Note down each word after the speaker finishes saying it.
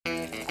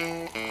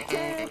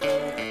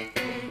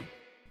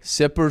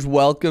Sippers,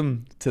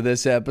 welcome to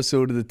this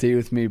episode of the Tea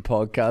With Me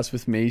podcast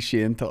with me,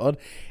 Shane Todd.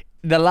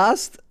 If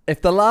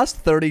the last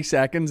 30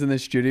 seconds in the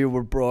studio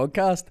were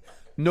broadcast,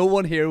 no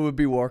one here would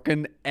be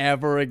working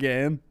ever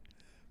again.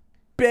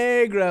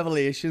 Big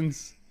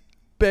revelations.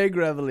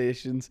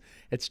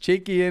 It's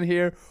cheeky in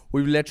here.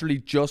 We've literally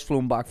just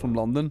flown back from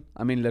London.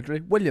 I mean, literally.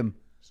 William,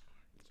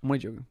 I'm only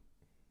joking.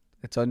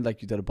 It sounded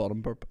like you did a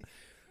bottom burp.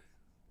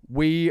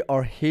 We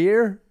are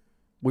here.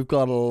 We've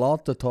got a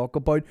lot to talk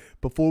about.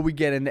 Before we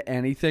get into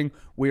anything,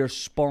 we are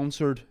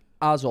sponsored,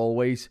 as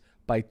always,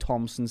 by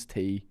Thompson's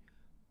Tea.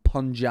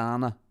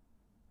 Punjana.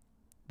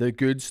 The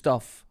good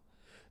stuff.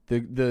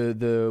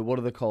 The what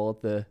do they call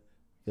it?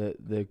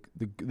 The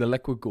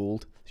liquid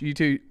gold. So you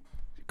two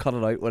cut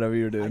it out, whatever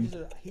you're doing.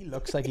 He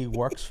looks like he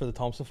works for the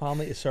Thompson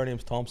family. His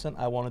surname's Thompson.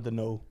 I wanted to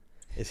know,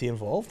 is he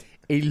involved?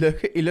 He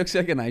looks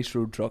like a nice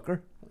road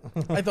trucker.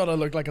 I thought I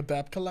looked like a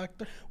debt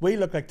collector. We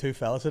look like two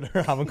fellas that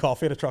are having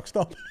coffee at a truck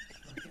stop.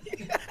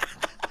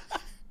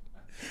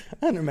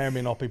 And there may or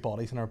may not be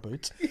bodies in our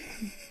boots.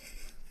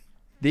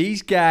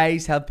 These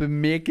guys have been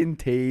making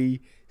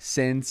tea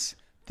since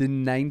the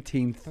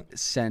 19th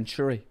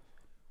century,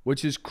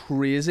 which is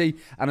crazy.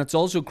 And it's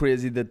also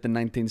crazy that the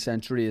 19th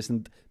century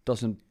isn't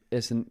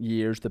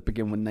years that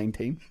begin with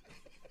 19.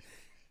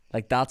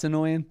 Like, that's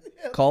annoying.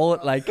 Call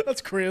it like...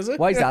 That's crazy.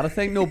 Why is that a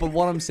thing? No, but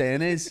what I'm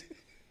saying is,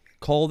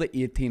 call the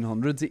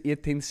 1800s the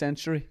 18th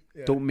century.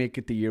 Yeah. Don't make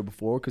it the year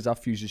before, because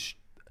that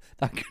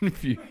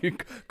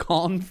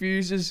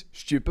confuses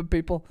stupid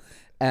people.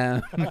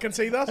 I can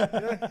see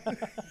that.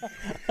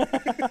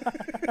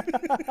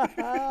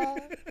 Yeah.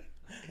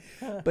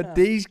 But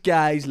these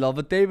guys love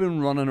it. They've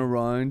been running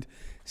around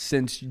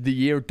since the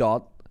year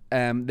dot.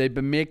 They've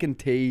been making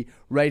tea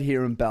right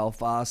here in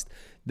Belfast.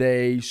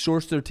 They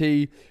source their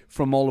tea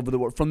from all over the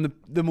world, from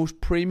the most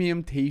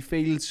premium tea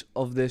fields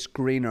of this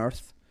green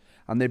earth,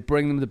 and they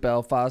bring them to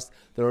Belfast.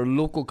 They're a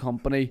local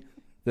company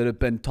that have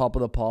been top of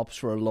the pops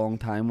for a long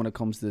time when it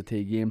comes to the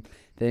tea game.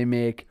 They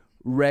make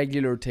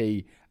regular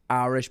tea,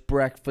 Irish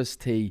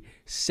breakfast tea,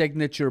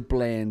 signature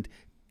blend,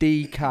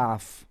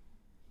 decaf,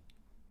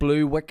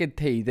 blue wicked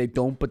tea. They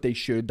don't, but they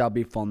should. That'd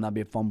be fun. That'd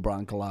be a fun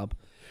brand collab.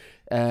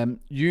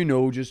 You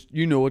know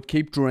it.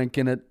 Keep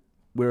drinking it.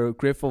 We're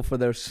grateful for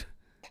their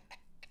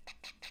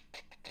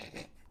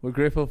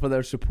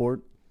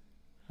support,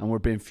 and we're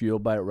being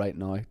fueled by it right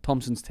now.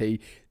 Thompson's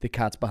Tea, the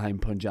cats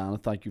behind Punjana.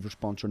 Thank you for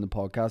sponsoring the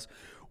podcast.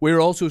 We're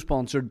also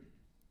sponsored,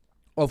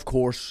 of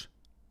course,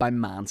 by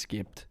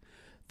Manscaped,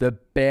 the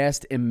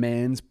best in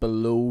men's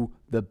below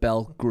the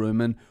belt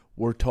grooming.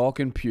 We're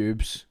talking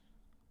pubes.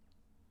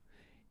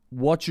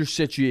 What's your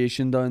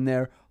situation down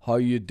there? How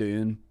you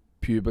doing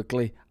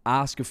pubically?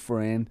 Ask a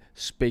friend.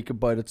 Speak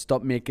about it.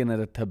 Stop making it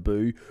a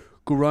taboo.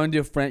 Go round to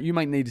a friend. You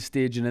might need to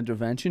stage an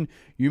intervention.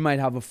 You might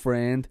have a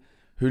friend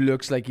who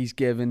looks like he's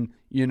given,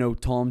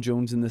 Tom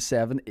Jones in the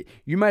 70s.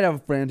 You might have a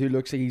friend who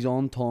looks like he's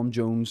on Tom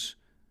Jones'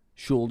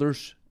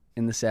 shoulders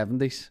in the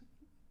 70s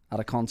at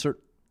a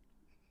concert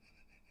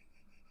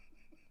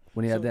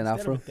when he had that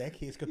afro. Instead of a dick,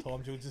 he's got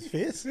Tom Jones'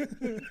 face.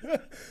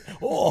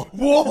 Oh,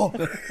 whoa!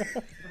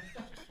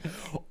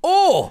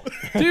 Oh,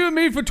 do with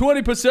me for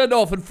 20%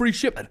 off and free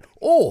shipping.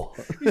 Oh,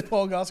 he's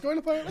Paul Gascoigne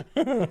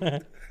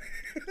apparently.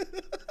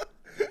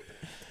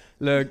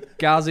 Look,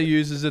 Gaza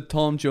uses it,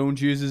 Tom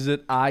Jones uses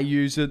it, I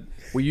use it.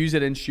 We use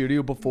it in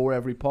studio before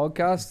every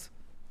podcast.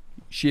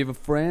 Shave a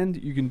friend,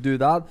 you can do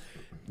that.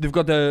 They've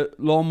got the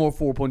Lawnmower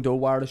 4.0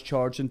 wireless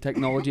charging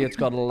technology. It's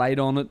got a light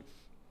on it,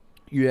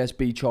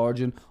 USB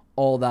charging,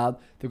 all that.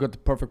 They've got the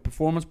perfect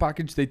performance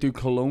package. They do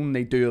cologne,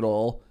 they do it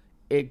all.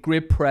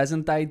 Great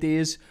present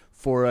ideas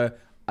for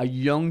a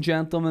young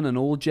gentleman, an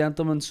old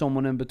gentleman,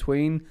 someone in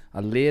between,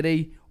 a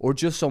lady, or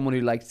just someone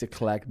who likes to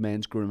collect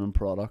men's grooming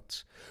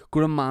products.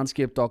 Go to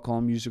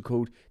manscaped.com, use the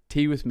code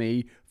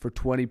teawithme for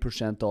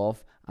 20%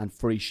 off and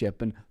free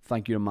shipping.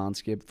 Thank you to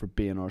Manscaped for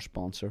being our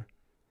sponsor.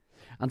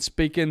 And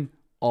speaking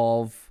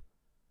of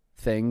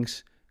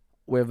things,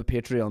 we have a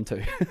Patreon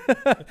too.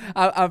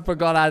 I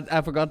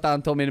forgot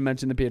Dan told me to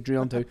mention the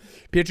Patreon too.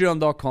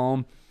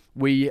 Patreon.com.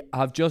 We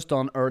have just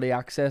done early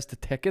access to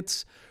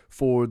tickets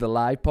for the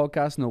live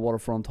podcast in the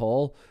Waterfront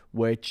Hall,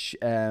 which,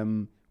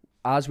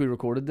 as we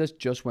recorded this,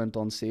 just went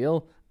on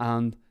sale.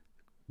 And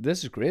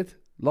this is great.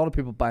 A lot of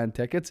people buying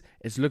tickets.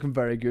 It's looking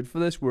very good for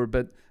this. We're a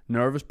bit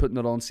nervous putting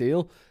it on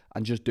sale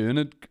and just doing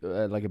it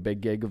like a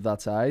big gig of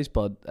that size.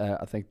 But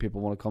I think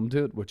people want to come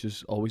to it, which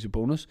is always a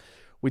bonus.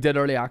 We did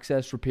early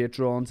access for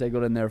Patrons. They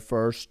got in there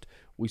first.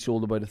 We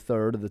sold about a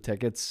third of the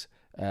tickets.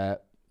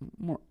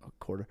 More a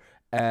quarter.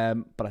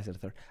 But I said a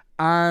third.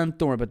 And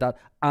don't worry about that.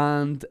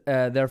 And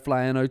they're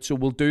flying out. So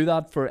we'll do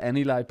that for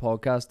any live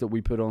podcast that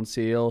we put on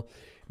sale.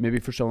 Maybe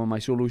for some of my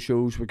solo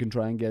shows, we can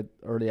try and get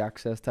early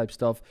access type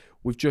stuff.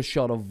 We've just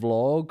shot a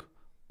vlog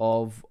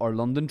of our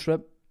London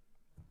trip.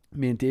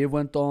 Me and Dave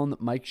went on.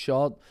 Mike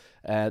shot.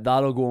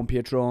 That'll go on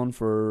Patreon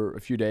for a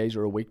few days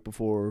or a week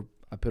before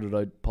I put it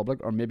out public.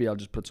 Or maybe I'll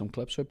just put some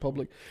clips out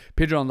public.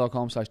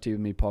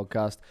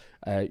 Patreon.com/teawithmepodcast.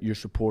 Your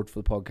support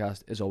for the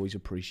podcast is always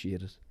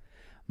appreciated.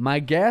 My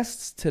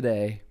guests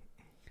today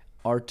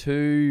are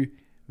two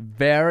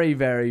very,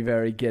 very,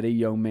 very giddy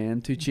young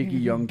men, two cheeky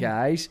young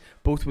guys,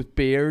 both with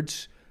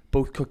beards,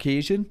 both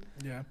Caucasian.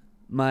 Yeah.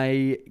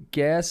 My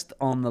guest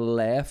on the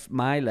left,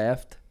 my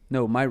right.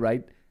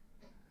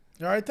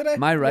 You alright today?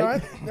 My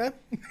right. You alright?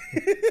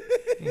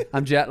 Yeah.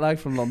 I'm jet lagged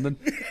from London.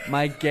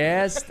 My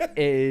guest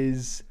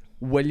is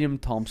William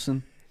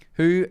Thompson,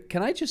 who,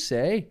 can I just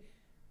say,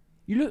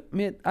 you look,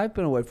 mate, I've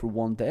been away for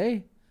one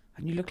day,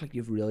 and you look like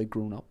you've really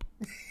grown up.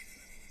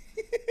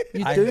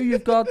 You do.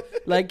 You've got,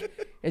 like,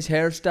 his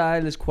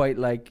hairstyle is quite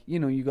like, you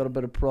know, you got a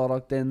bit of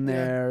product in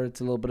there. Yeah.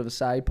 It's a little bit of a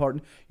side part.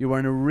 You're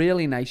wearing a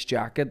really nice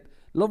jacket,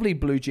 lovely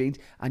blue jeans,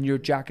 and your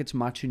jacket's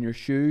matching your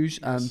shoes.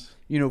 Yes. And,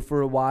 you know,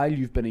 for a while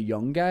you've been a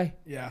young guy.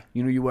 Yeah.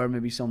 You know, you wear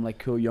maybe some like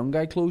cool young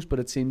guy clothes, but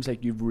it seems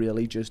like you've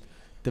really just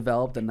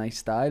developed a nice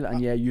style.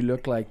 And yeah, you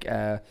look like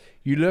a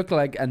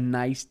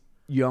nice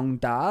young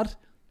dad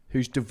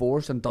who's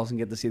divorced and doesn't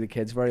get to see the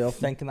kids very often.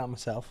 Thinking that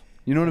myself.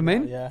 You know what I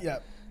mean? Yeah. Yeah.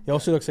 He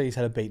also looks like he's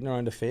had a beating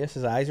around the face.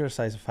 His eyes are the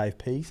size of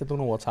 5p's. I don't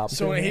know what's happened.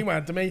 So to him. he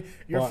went to me,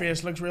 your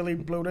face looks really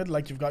bloated,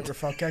 like you've got your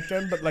fuck kicked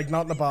in, but like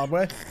not in a bad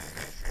way.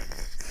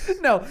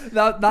 No,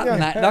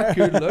 that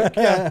good look.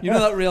 Yeah. You know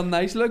that real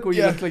nice look where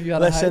you look like you had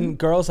Listen,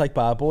 girls like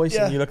bad boys,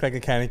 and you look like a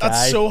kind of guy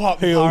That's so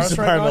hot who in owes Paris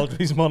the right now.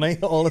 paramilitary's money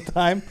all the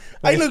time.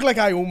 Like, I look like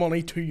I owe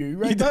money to you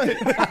right now. And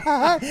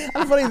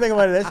the funny thing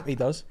about it is, he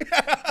does.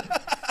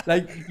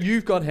 Like,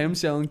 you've got him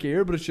selling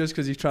gear, but it's just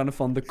because he's trying to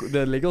fund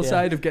the legal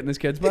side of getting his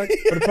kids back.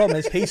 But the problem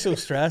is, he's so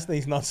stressed that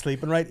he's not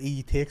sleeping right.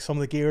 He takes some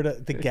of the gear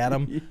to get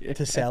him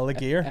to sell the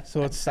gear.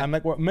 So it's I'm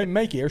like,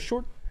 my gear's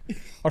short.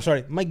 Or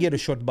sorry, my gear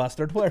is short,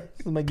 bastard. Where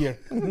is my gear?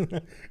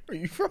 Where are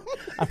you from?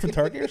 I'm from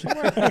Turkey or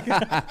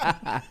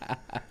somewhere.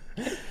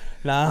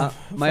 Nah.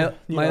 My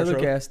other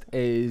guest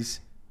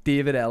is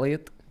David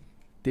Elliott.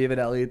 David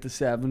Elliott the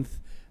 7th.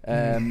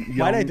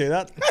 Why'd I do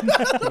that?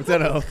 I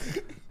don't know.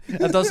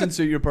 That doesn't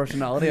suit your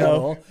personality at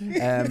all.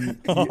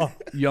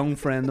 Young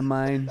friend of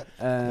mine,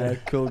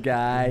 cool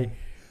guy.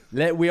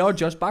 We are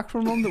just back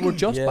from London. We're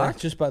just back.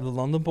 Just by the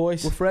London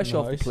boys. We're fresh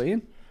off the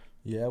plane.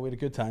 Yeah, we had a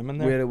good time in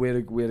there. We had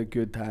a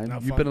good time.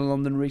 You've been in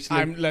London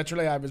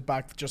recently? I was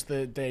back just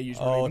the day you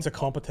were leaving. It's a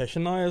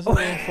competition now, isn't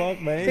it?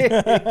 Fuck me.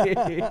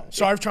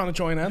 Sorry for trying to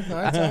join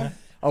in.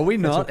 Are we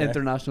not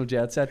international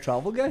jet set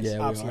travel guys?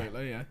 Yeah,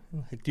 absolutely, yeah.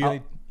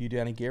 Do you do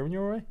any gear when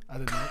you're away? I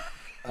did not.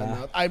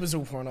 I was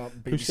over on a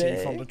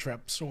BBC funded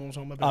trip, so I was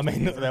on my business. I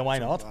mean, then why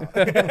not?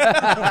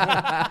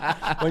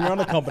 When you're on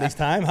the company's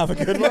time, have a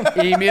good one.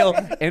 Email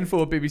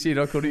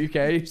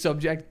info@bbc.co.uk,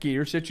 subject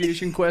gear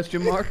situation ?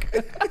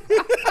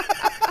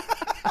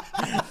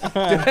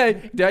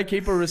 Do I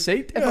keep a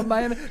receipt if I'm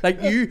buying it?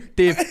 Like you,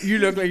 Dave, you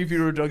look like if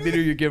you were a drug dealer,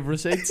 you give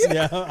receipts.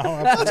 Yeah.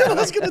 Imagine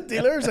asking a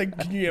dealer, it's like,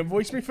 can you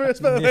invoice me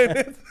first? By the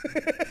way,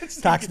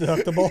 tax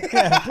deductible.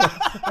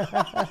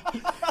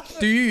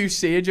 Do you use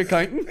Sage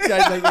accounting?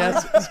 Guys, like,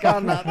 yes,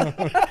 scan that.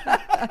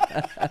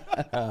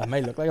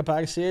 May look like a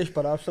bag of Sage,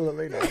 but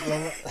absolutely not.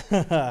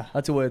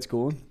 That's the way it's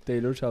going.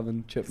 Dealers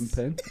having chip and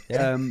pin.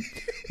 Yeah.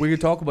 We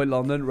could talk about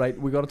London, right?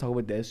 We got to talk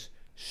about this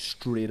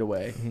straight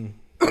away. Mm-hmm.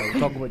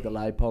 Talk about the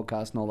live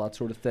podcast and all that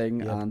sort of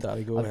thing, and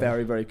a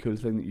very, very cool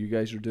thing that you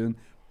guys are doing.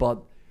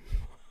 But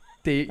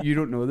Dave, you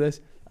don't know this.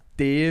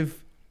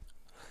 Dave,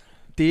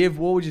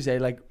 what would you say?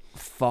 Like,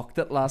 fucked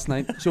it last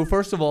night. So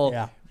first of all,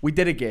 we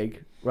did a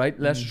gig, right?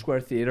 Leicester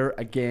Square Theatre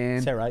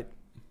again. Say right.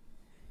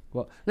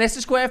 What?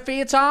 Leicester Square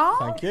Theatre.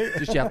 Thank you.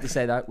 Just you have to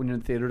say that when you're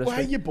in theatre. Why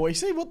are you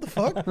boise? What the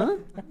fuck? Huh?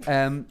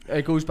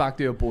 It goes back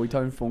to a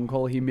Boytown phone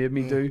call he made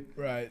me do.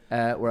 Right.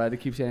 Where I had to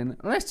keep saying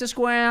Leicester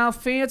Square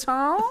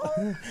Theatre.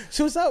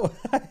 So is that what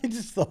I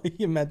just thought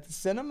you meant the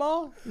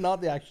cinema,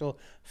 not the actual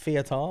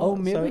theatre? Oh,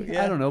 maybe.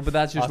 So, I don't know, but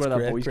that's just where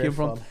that voice came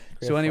from.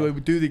 So anyway, we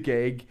do the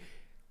gig.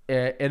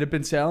 It had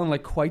been selling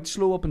like quite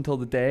slow up until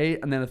the day,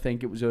 and then I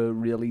think it was a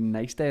really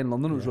nice day in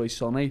London. It was really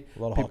sunny.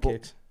 A lot of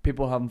hotcakes.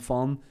 People having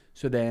fun.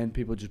 So then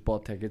people just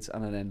bought tickets,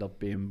 and it ended up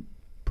being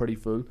pretty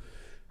full.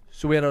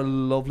 So we had a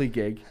lovely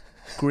gig,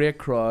 great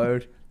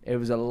crowd. It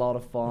was a lot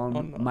of fun.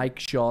 Oh, no. Mike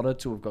shot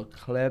it, so we've got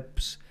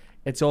clips.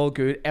 It's all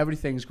good.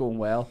 Everything's going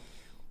well.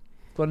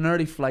 Got an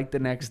early flight the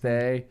next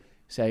day.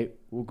 Say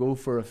we'll go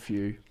for a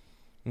few.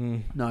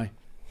 Now,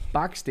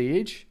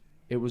 backstage,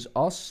 it was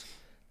us,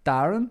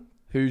 Darren,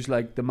 who's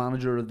like the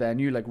manager of the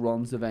venue, like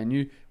runs the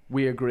venue.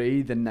 We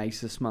agree, the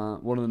nicest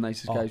man, one of the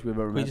nicest guys we've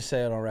ever met. We just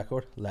say it on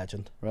record,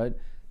 legend, right?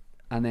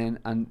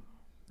 And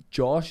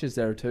Josh is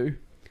there too.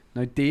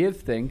 Now Dave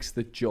thinks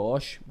that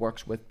Josh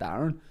works with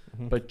Darren,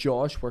 but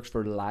Josh works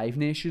for Live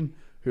Nation,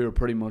 who are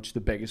pretty much the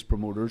biggest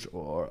promoters,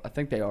 or I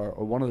think they are,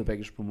 or one of the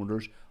biggest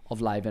promoters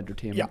of live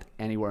entertainment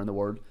anywhere in the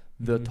world,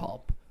 the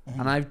top.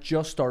 And I've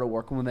just started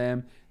working with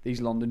them. These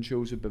London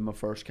shows have been my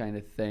first kind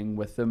of thing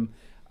with them.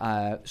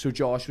 So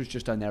Josh was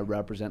just down there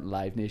representing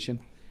Live Nation,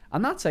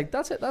 and that's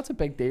a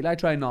big deal. I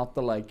try not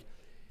to like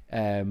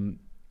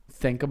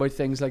think about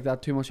things like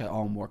that too much.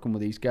 I'm working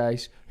with these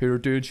guys who are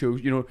doing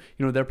shows. You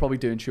know, they're probably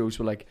doing shows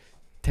with like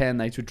 10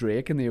 nights with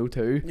Drake in the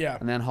O2, Yeah.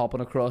 and then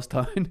hopping across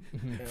town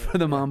for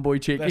the Man Boy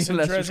Cheeky Listen,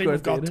 and Leicester Drizzy, Square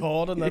we've got Theatre.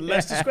 Todd and the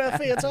Leicester Square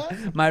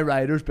Theatre. My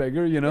rider's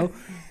bigger, you know.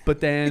 But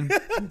then,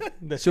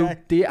 This so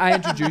guy.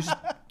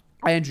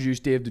 I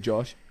introduced Dave to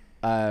Josh,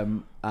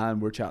 and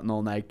we're chatting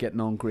all night,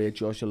 getting on great.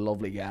 Josh, a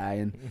lovely guy,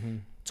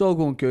 and it's all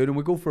going good. And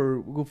we go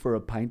for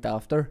a pint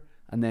after,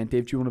 and then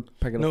Dave, do you want to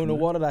pick it up? No, from there?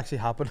 what had actually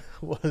happened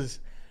was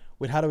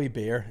we'd had a wee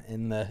beer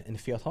in the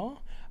theatre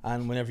hall,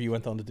 and whenever you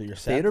went on to do your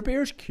set, Theatre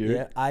beer's cute.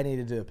 yeah, I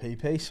needed to do a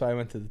pee, so I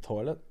went to the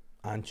toilet,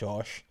 and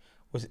Josh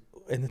was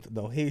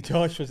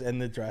Josh was in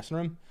the dressing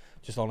room,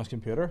 just on his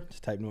computer,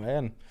 just typing away,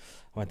 and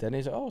I went in.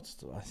 He's like,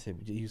 I said,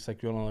 he was like,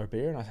 do you want another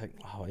beer? And I was like,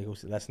 oh, he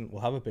goes, listen,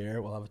 we'll have a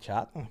beer, we'll have a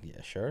chat. I'm like,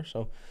 yeah, sure.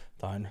 So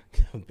down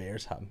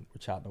beers, we're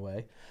chatting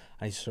away,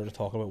 and he's sort of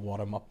talking about what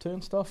I'm up to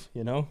and stuff,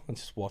 you know, and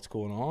just what's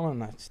going on,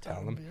 and I just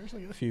telling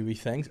him a few wee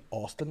things.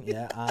 Austin,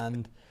 yeah,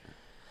 and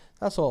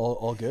that's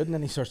all good. And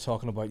then he starts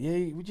talking about,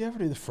 yeah, would you ever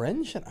do the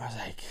Fringe? And I was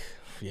like,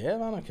 yeah,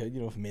 man, I could,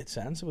 you know, if it made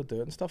sense, I would do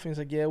it and stuff. And he's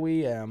like, yeah,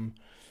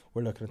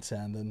 we're looking at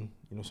sending,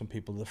 you know, some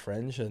people to the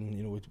Fringe, and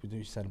you know, we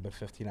do send about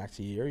 15 acts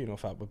a year, you know,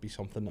 if that would be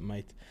something that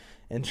might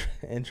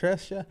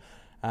interest you.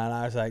 And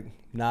I was like,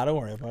 nah, don't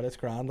worry about it, it's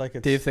grand. Like,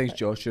 it's, Dave thinks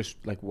Josh just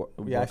like I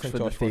works think for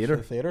Josh the theatre.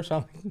 works for the theatre,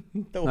 so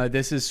don't. Now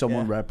this is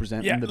someone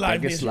representing Yeah, the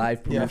Live biggest Nation.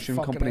 live promotion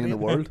fucking company in the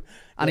idiot. world,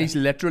 and he's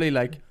literally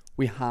like,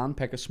 we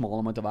handpick a small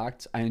amount of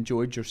acts. I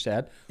enjoyed your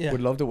set. Yeah.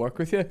 Would love to work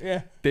with you.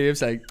 Yeah.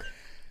 Dave's like,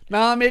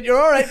 nah, mate, you're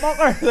all right,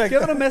 mucker. Like,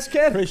 Give it a miss,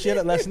 kid. Appreciate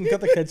it. Listen, got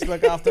the kids to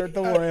look after.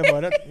 Don't worry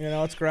about it. You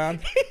know, it's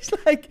grand. He's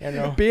like You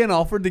know. being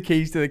offered the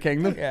keys to the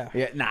kingdom. Yeah.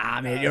 Nah,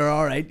 mate, you're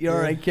all right. You're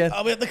all right, kid.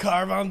 I'll be at the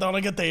caravan down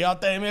and get day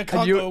out there, mate. And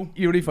Can't go.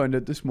 you already found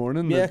out this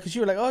morning. Yeah, that- because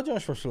you were like, oh,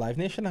 Josh works for Live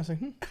Nation. I was like,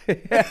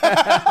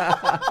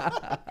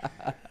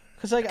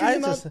 Because like Can I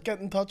you just not get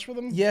in touch with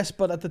him? yes,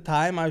 but at the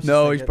time I was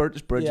No, just he's thinking, burnt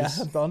his bridges.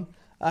 Yeah, I'm done.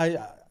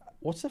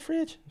 What's the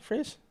phrase?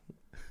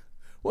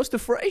 What's the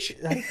phrase?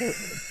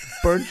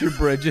 Burnt your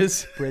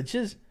bridges.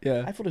 Bridges.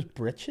 Yeah. I thought it was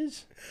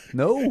britches.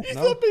 No. You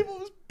thought people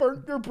was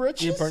burnt your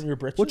britches? You burnt your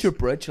britches. What's your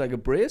bridge? Like a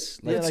brace?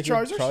 yeah, It's like your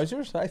trousers?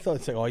 trousers. I thought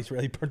it's like, oh, he's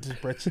really burnt his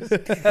britches,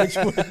 which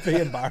would be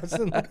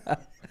embarrassing.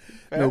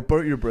 No,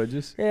 burnt your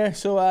bridges. Yeah,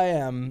 so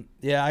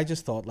I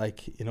just thought,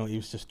 like, you know, he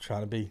was just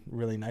trying to be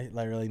really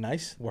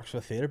nice, works for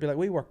the theatre, be like,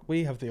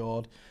 we have the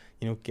odd,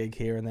 you know, gig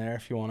here and there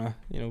if you want to,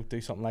 you know,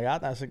 do something like that.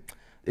 And I was like,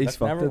 He's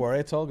fucked never it. worry,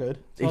 it's all good.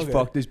 It's all He's good.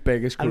 fucked his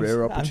biggest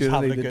career I'm just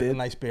having opportunity a to good, date.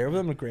 nice beer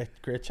with him, a great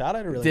chat. I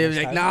had a really Dave's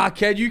nice like, time. nah,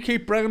 kid, you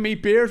keep bringing me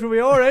beers, we'll be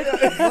all right.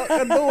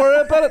 Fucking don't worry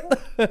about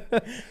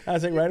it. I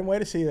was like, right, I'm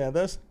waiting to see that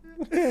this.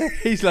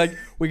 He's like,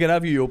 we could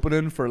have you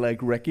opening for like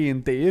Ricky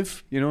and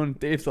Dave, you know, and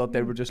Dave thought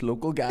they were just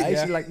local guys.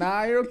 Yeah. He's like,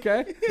 nah, you're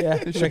okay. Yeah,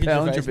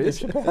 Chappelle and Gervais,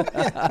 Gervais.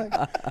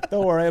 Yeah,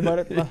 don't worry about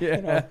it. Yeah.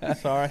 You know,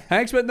 sorry.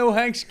 Hanks with no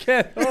Hanks,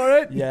 kid. All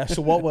right. Yeah,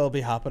 so what will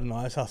be happening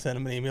now is I'll send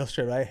him an email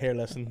straight right here.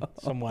 Listen,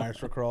 some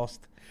wires were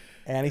crossed.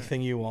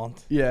 Anything you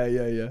want. Yeah.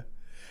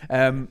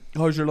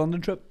 How's your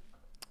London trip?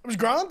 It was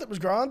grand. Were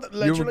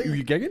Literally,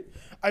 you gigging?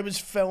 I was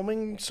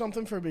filming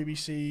something for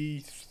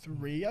BBC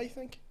Three, I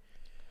think.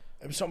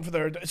 It was something for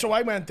their. So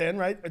I went in,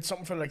 right? It's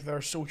something for like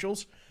their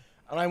socials,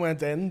 and I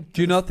went in.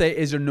 Do you not think,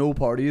 is there no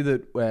party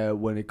that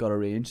when it got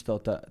arranged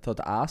thought to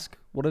ask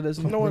what it is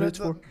and No, what it it's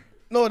is. for?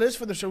 No, it is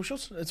for their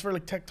socials. It's for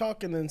like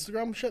TikTok and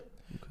Instagram shit.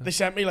 Okay. They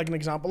sent me like an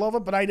example of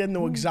it, but I didn't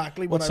know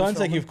exactly Well, what. it I was sounds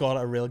like filming. you've got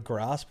a real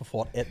grasp of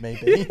what it may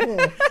be.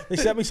 They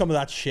sent me some of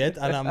that shit,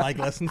 and I'm like,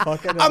 listen,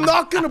 fuck it. I'm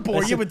not gonna bore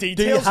you Listen, with do you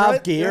details. have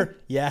right? gear?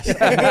 Yes.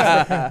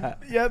 Yeah,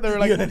 they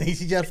were You're like, an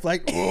EasyJet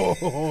flight.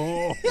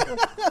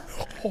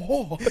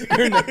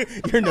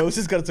 Your nose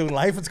has got its own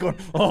life. It's going.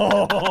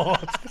 Oh,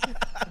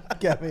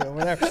 get me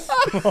over there.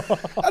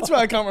 that's why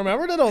I can't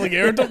remember it all the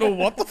gear. I don't know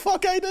what the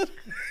fuck I did.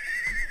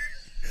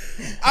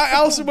 I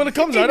also, when it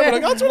comes out, I'm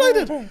like, that's what I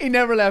did. He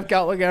never left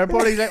Gatwick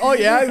Airport. He's like, oh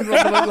yeah, I was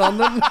running about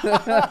London.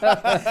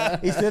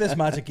 He's doing his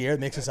magic gear. It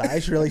makes his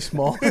eyes really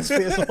small. His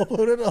face all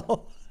bloated.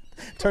 All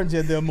turns you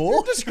into a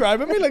mole.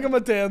 Describing me like I'm a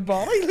dead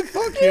body. Like,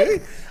 fuck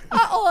you.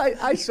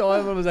 I saw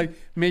him and was like,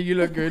 mate, you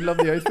look good, love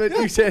the outfit.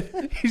 You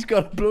said he's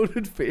got a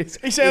bloated face.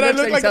 He said I looks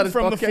look he's like had I'm his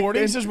from the butt kicked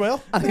 40s in, as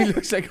well. and he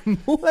looks like a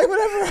mole. Like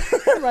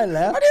whenever I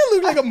left. Why do you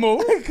look like a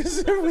mole?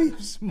 Because they're really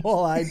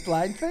small-eyed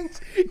blind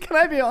things. Can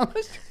I be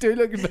honest? You do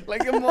look a bit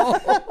like a mole.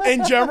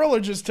 In general or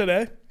just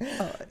today?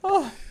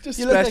 Just especially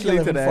you look like you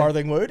live today. in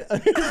Farthingwood.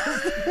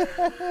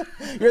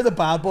 You're the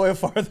bad boy of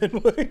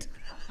Farthingwood.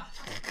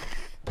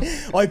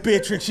 Oi,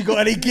 Beatrix, you got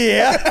any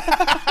gear?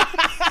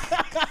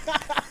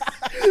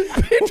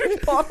 Beatrix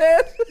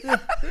Pothead.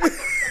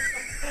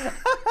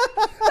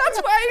 That's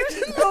why he was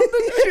in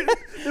London shooting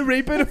the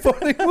reboot of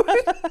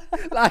Farthingwood.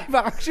 Live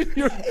action.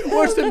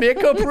 Where's the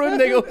makeup room?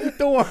 They go,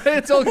 don't worry,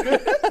 it's all good.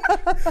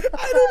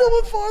 I don't know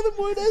what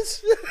Farthingwood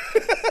is.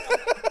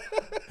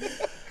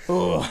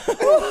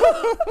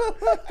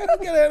 I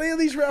don't get any of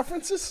these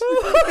references.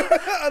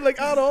 Like,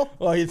 at all.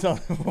 Oh, you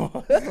don't.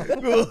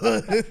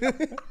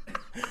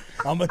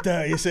 I'm a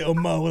dirty little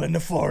mole in the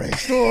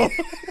forest. Make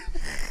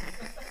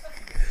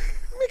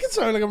it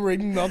sound like I'm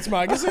reading Nuts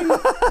magazine.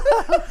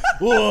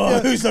 Whoa,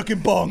 who's looking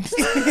bonked?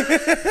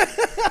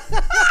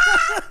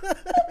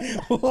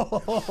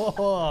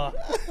 Oh,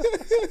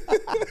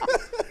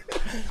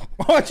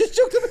 I just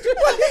choked him.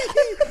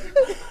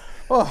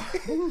 Oh,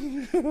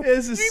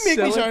 This is You make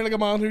me silly. sound like a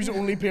man whose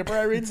only paper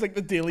I read is like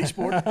the Daily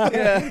Sport.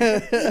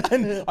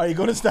 and are you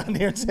going to stand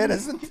here and say it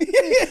isn't?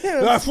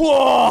 That's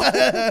whoa.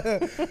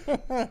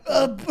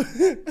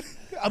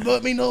 I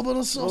bought me no but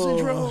a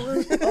sausage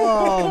roll.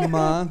 Oh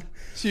man.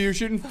 So you're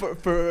shooting for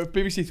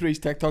BBC Three's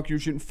TikTok. You're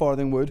shooting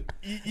Farthing Wood.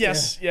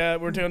 Yes, yeah,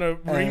 we're doing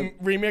a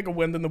remake of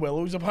Wind in the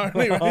Willows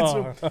apparently. Right?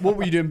 So, What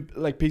were you doing?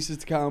 Like pieces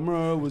to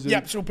camera? Was it?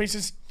 yep. So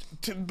pieces,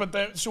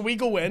 so we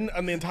go in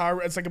and the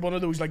entire it's like one of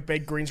those like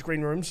big green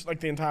screen rooms, like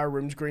the entire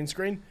room's green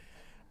screen,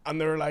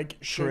 and they're like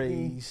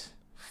shooting. Trees,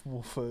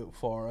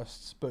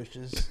 forests,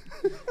 bushes,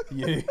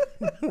 you,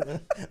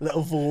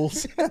 little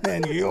voles, and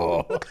then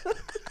you.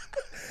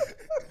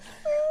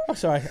 Oh,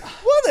 sorry.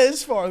 What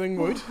is Farthing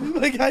Wood?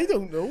 Like I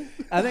don't know.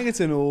 I think it's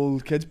an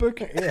old kids book.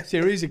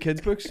 Series of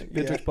kids books.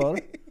 Beatrix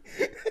Potter.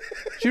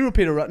 She wrote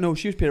Peter Rabbit. No,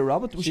 she was Peter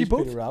Rabbit. Was she She's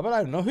both? Peter Rabbit.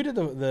 I don't know who did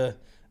the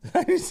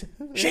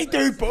She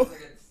do both.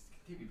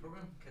 TV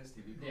program, kids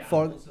TV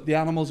program. The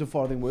animals of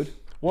Farthing Wood.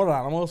 What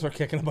animals are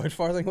kicking about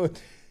Farthingwood?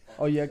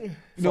 Oh yeah.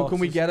 No, can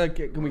we get a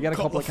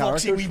couple of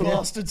foxy characters wee for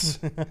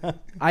that?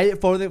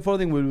 bastards.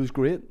 Farthing Wood was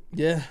great.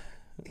 Yeah,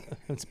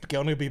 it's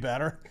going to be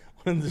better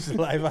when there's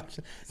live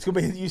action. It's going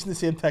to be using the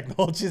same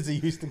technology as they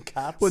used in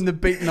Cats. When the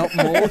beaten up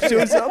mole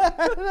shows up.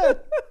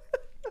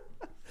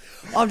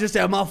 I'm just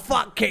having my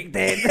fuck kicked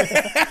in.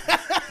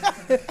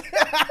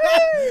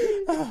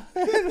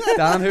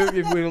 Dan, who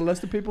you've got a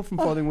list of people from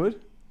Farthing Wood?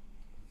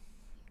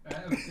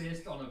 It was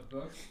based on a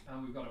book,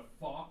 and we've got a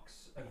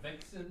fox, a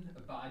vixen, a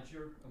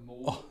badger, a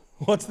mole.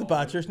 What's the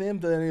badger's name?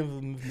 Do any of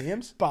them have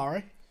names?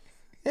 Barry.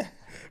 Yeah.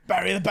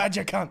 Barry the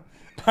Badger cunt.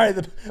 Barry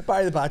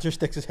the badger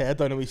sticks his head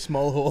down a wee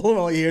small hole and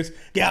all he hears,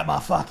 "Get my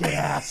fucking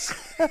ass."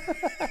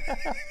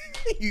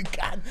 You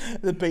can.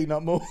 The beaten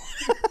up mole.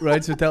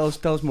 Right, so tell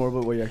us more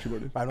about what you actually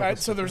wrote. Right,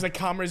 so there's like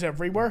cameras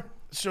everywhere.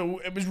 So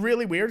it was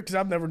really weird because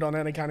I've never done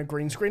any kind of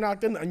green screen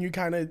acting,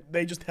 and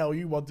they just tell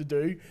you what to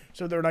do.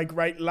 So they're like,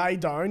 right, lie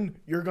down.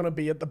 You're gonna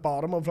be at the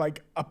bottom of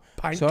like a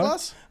pint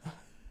glass.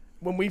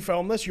 When we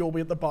film this, you'll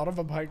be at the bottom of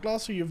a pint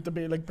glass, so you have to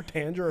be like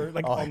pretend you're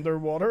like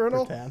underwater and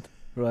all.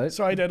 Right.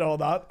 So I did all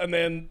that, and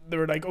then they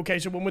were like, okay,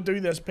 so when we do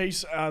this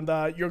piece, and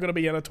you're gonna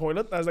be in a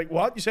toilet. And I was like,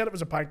 what? You said it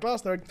was a pint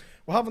glass? They're like,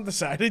 we haven't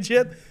decided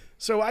yet.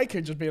 So I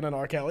could just be in an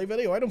R. Kelly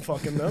video. I don't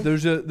fucking know.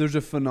 There's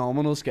a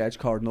phenomenal sketch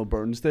Cardinal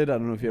Burns did. I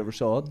don't know if you ever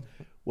saw it,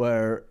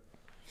 where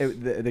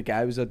the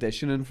guy was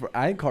auditioning for.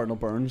 I think Cardinal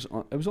Burns.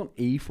 It was on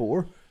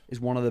E4.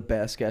 Is one of the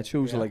best sketch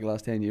shows of like the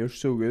last 10 years.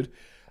 So good.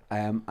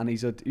 And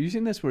he's you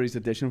seen this where he's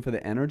auditioning for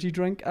the energy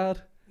drink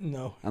ad?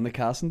 No. And the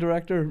casting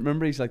director,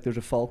 remember, he's like, "There's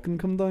a falcon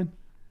come down."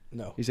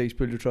 No. He's like, "He's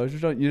pulled your trousers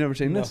down." You never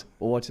seen this?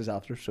 Well, watch this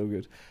after. So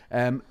good.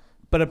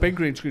 But a big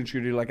green screen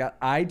studio like that,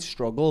 I'd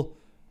struggle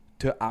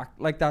to act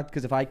like that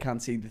because if I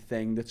can't see the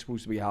thing that's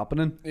supposed to be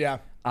happening, Yeah.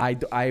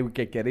 I would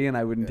get giddy and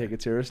I wouldn't take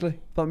it seriously.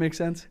 If that makes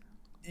sense.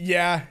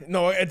 Yeah.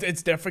 No,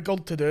 it's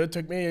difficult to do. It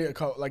took me a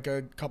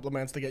couple of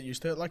months to get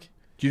used to it. Like.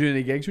 Do you do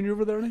any gigs when you were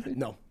over there or anything?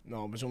 No,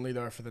 I was only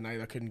there for the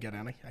night. I couldn't get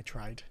any. I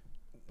tried,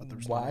 but there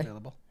was Why? none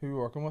available. Who are we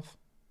working with?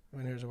 I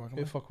mean, here's a working Who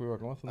the with. fuck are we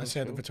working with? I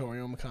said to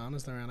Vittorio McCann,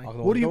 is there any?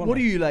 What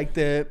do you like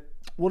to?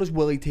 What does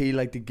Willie T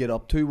like to get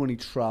up to when he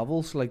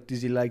travels? Like,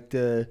 does he like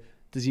to?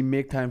 Does he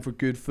make time for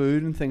good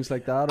food and things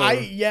like that? Or I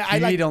you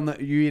like. eat on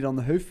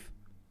the hoof,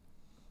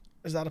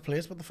 Is that a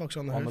place? What the fuck's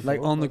on the hoof?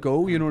 like on the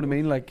go. You know what I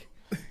mean? Like,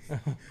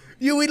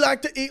 You would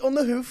like to eat on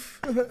the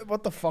hoof?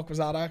 What the fuck was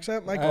that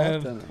accent? My God. I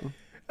don't know.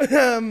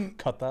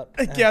 Cut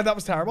that. Yeah, that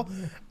was terrible.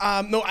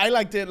 No, I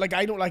liked it. Like,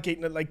 I don't like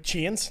eating at like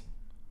chains.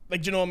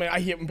 Like, do you know what I mean? I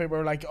hate when people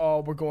are like,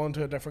 "Oh, we're going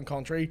to a different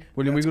country."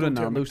 William, we Let's go to a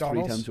Nando's 3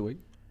 McDonald's." times a week.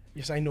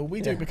 Yes, I know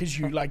we do because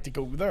you like to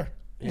go there.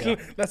 Yeah.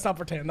 Let's not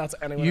pretend that's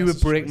anyone. You would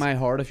else's break choice. my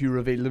heart if you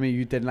revealed to me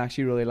you didn't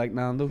actually really like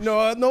Nando's. No,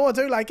 I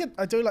do like it.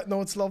 I do like.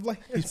 No, it's lovely.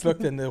 He's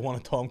booked into one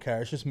of Tom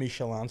Kerrish's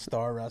Michelin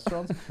star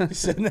restaurants. He's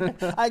sitting there.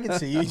 I can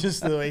see you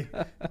just the way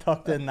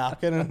tucked in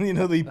napkin and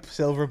the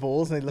silver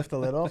bowls, and they lift the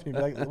lid off, and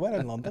you'd be like, "We're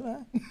in London,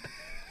 eh?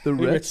 The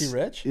Hey, Ritz. Richie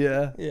Rich."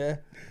 Yeah. Yeah.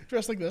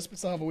 Dressed like this, but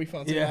still have a wee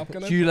fancy Yeah.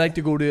 napkin. Do you like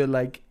to go to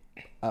like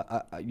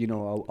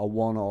a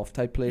one-off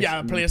type place? Yeah,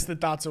 a place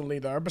that's only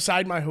there.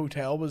 Beside my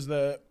hotel was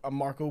a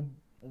Marco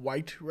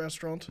White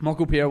restaurant.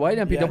 Marco Pierre White,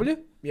 MPW.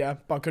 Yeah,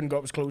 but I couldn't go.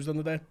 It was closed on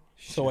the day.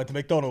 So I went to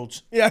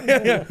McDonald's. Yeah.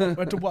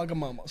 Went to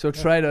Wagamama. So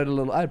tried out a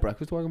little. I had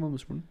breakfast with Wagamama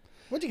this morning.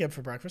 What'd you get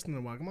for breakfast in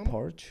the Wagamama?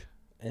 Porridge.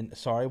 And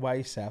sorry,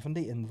 why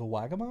 70 in the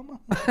Wagamama?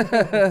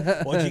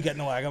 What'd you get in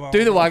the Wagamama?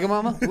 Do the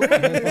Wagamama.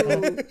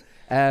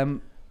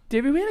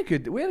 David, we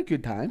had a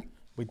good time.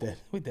 We did.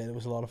 It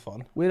was a lot of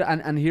fun.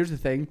 And here's the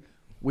thing,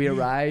 we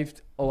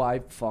arrived. Oh, I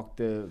fucked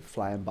the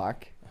flying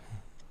back.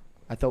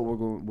 I thought we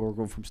were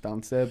going from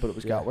Stansted, but it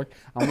was Gatwick,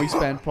 and we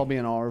spent probably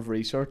an hour of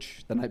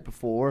research the night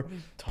before,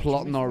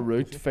 plotting our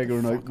route,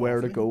 figuring out where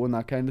to go and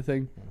that kind of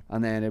thing,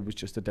 and then it was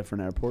just a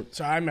different airport.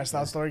 So I missed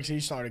that story because he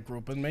started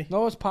groping me.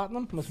 No, it's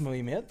Patnam. That's my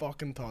wee mate.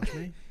 Fucking touch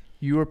me.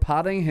 You were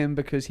patting him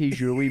because he's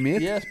your wee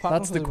mate. Yes,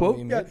 That's the quote.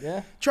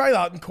 Yeah. Try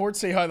that in court,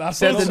 see how that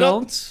Said the goes.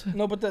 nonce.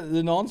 No, but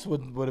the nonce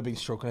would have been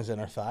stroking his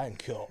inner thigh and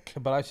cook.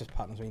 But I was just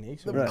patting his wee knee.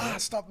 So Right.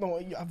 Stop, no.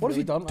 what has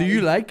he done? Do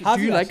you like Have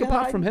you a actually?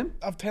 pat from him?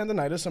 I've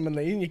tendonitis in my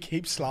knee and you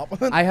keep slapping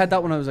it. I had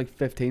that when I was like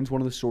 15. It's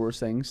one of the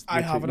sorest things.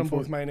 I they're have it treating on for.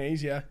 both my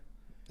knees, yeah.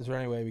 Is there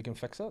any way we can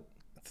fix it?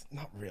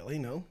 Not really,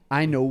 no.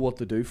 I know what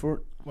to do for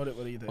it. What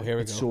do you do? Oh, here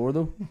we It's go. sore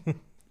though.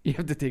 You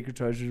have to take your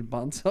trousers and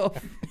pants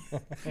off.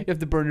 You have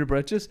to burn your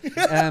britches.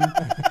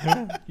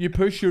 You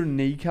push your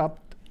kneecap.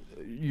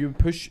 You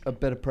push a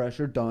bit of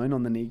pressure down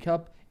on the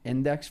kneecap.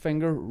 Index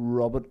finger,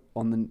 rub it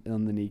on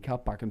the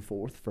kneecap back and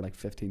forth for like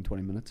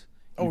 15-20 minutes.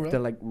 Oh, You have really? to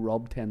like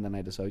rub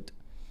tendonitis out.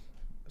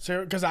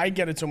 So, because I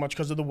get it so much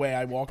because of the way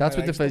I walk. That's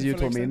my what the legs don't physio feel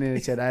told me, and extended.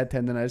 he said I had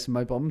tendonitis in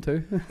my bum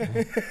too.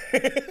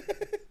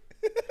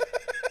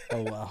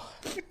 Oh wow.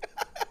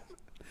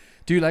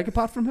 Do you like a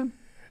pat from him?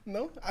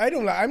 No, I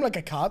don't like. I'm like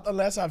a cat.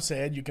 Unless I've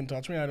said you can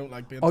touch me, I don't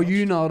like being. Are touched.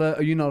 you not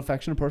an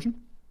affectionate person?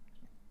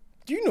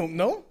 Do you know?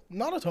 No,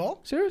 not at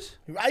all. Serious?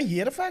 I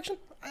hate affection.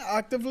 I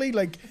actively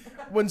like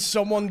when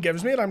someone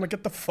gives me it. I'm like,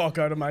 get the fuck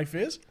out of my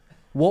face.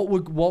 What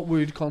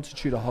would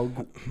constitute a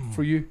hug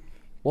for you?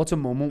 What's a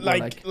moment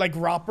where Like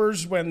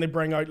rappers when they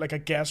bring out like a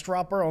guest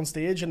rapper on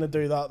stage and they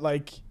do that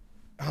like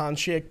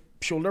handshake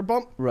shoulder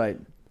bump. right?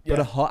 Yeah. But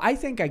a hug, I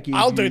think I gave.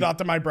 I'll you, do that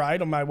to my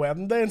bride on my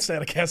wedding day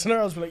instead of kissing her.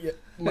 I was like, yeah,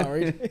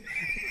 married.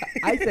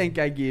 I think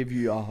I gave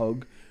you a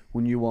hug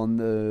when you won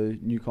the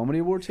new comedy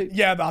award.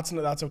 Yeah, that's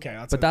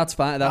okay. But that's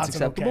fine. That's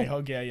acceptable. An okay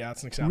hug. Yeah,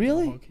 it's an acceptable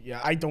Really? hug. Yeah,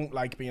 I don't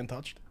like being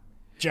touched.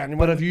 Genuinely.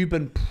 But have you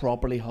been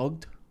properly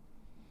hugged?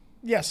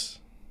 Yes.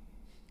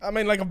 I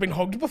mean, like I've been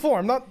hugged before.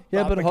 I'm not.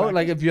 Yeah, that but hug, neglected.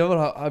 like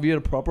have you had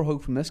a proper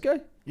hug from this guy?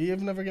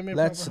 You've never given me a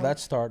Let's proper hug?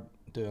 start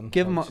doing.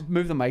 Give him, hugs.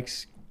 move the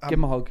mics. Give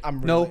him a hug.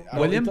 I'm no, really-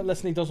 William.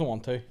 Listen, he doesn't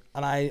want to,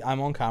 and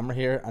I'm on camera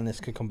here, and this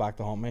could come back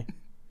to haunt me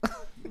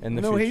in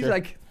the No, future. he's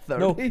like 30.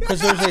 No, because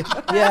there's a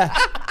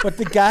but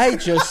the guy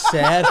just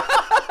said.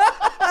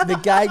 The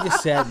guy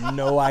just said,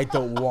 "No, I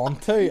don't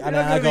want to," and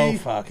then I not go, gonna be-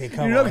 "Fuck it,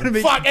 come you're not on." gonna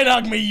be. Fucking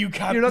hug me, you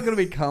cunt. You're not gonna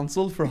be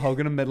cancelled for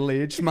hugging a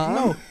middle-aged man.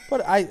 No,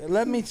 but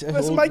let me.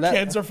 Listen, my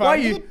kids are Why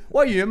fine.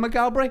 are you in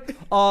McAlbury?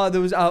 I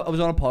was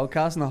on a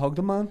podcast and I hugged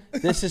a man.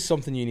 This is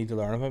something you need to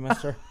learn about,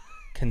 Mister.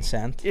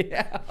 Consent.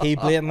 Yeah. He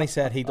blatantly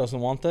said he doesn't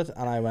want it,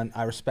 and I went,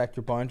 "I respect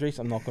your boundaries.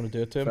 I'm not going to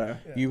do it to him." Fair.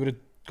 You would have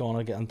gone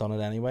and and done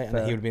it anyway, and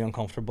then Fair. he would have been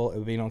uncomfortable. It would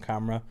have been on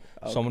camera.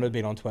 Someone would have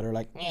been on Twitter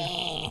like,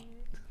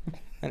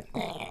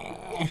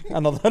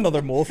 and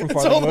another mole from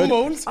It's all the Farnwood.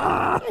 moles.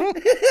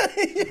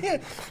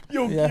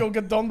 Yeah. You'll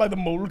get done by the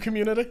mole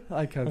community.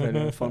 I can't find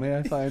it funny.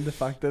 I find the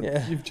fact that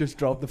Yeah. you've just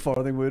dropped the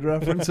Farthingwood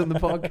reference in the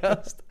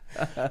podcast.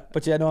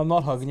 But yeah, no, I'm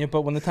not hugging you.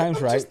 But when the time's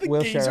I'm right, just the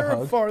we'll geezer share a of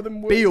hug.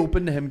 Farthing Wood. Be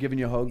open to him giving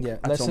you a hug Yeah,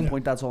 at listen. some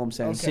point. That's all I'm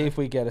saying. Okay. See if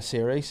we get a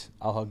series.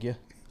 I'll hug you,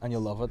 and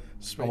you'll love it.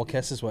 Sweet. And we'll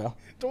kiss as well.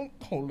 Don't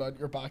hold out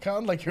your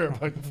backhand like you're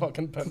about to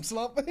fucking pimp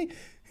slap me.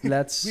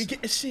 Let's We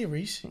get a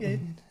series. Yeah.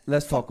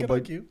 let's talk fucking about.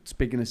 hug you.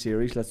 Speaking of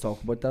series, let's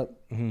talk about that.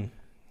 Mm-hmm.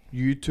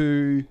 You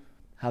two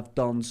have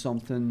done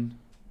something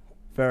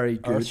very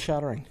good, Earth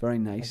shattering. very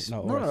nice.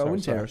 No, No, I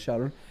wouldn't say sorry. earth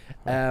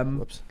shattering.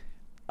 Whoops.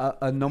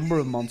 A number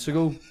of months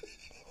ago,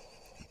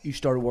 you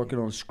started working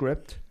on a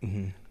script,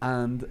 Mm-hmm.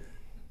 and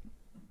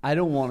I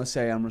don't want to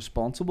say I'm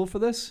responsible for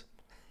this,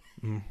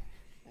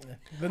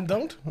 Then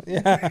don't.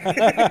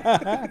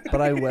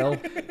 but I will.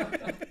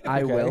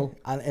 I Okay. will,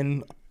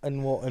 And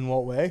in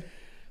what way?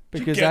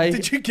 because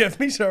Did you give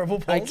me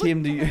cerebral I palsy?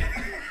 came to you.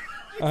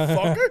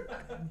 Fucker.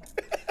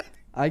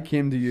 I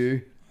came to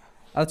you.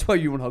 That's why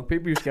you won't hug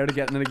people. You're scared of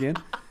getting it again.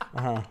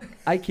 Uh-huh.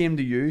 I came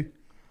to you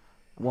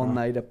one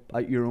night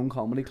at your own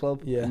comedy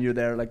club, Yeah. and you're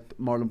there like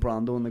Marlon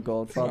Brando and The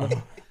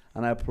Godfather,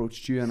 and I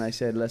approached you and I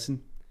said,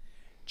 "Listen,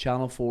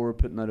 Channel 4 are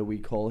putting out a wee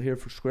call here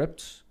for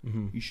scripts.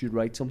 Mm-hmm. You should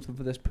write something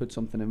for this, put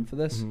something in for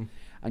this." Mm-hmm.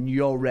 And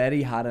you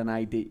already had an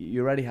idea.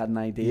 You already had an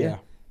idea, Yeah.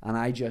 and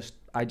I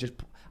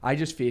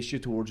just faced you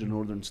towards a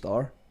Northern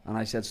Star, and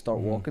I said, "Start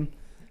Mhm. walking."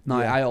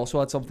 Now Yeah. I also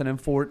had something in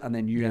for it, and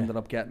then you Yeah. ended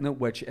up getting it,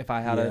 which if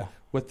I had Yeah.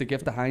 with the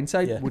gift of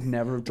hindsight, Yeah. would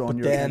never have drawn But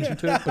your then, attention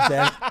to it. but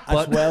then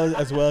But-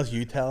 as well as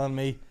you telling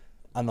me,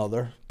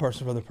 another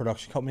person from the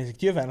production company is like,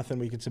 "Do you have anything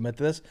we could submit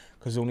to this?"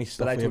 Because only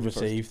stuff I we told have you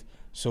first. received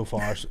so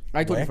far.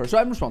 I told you first, so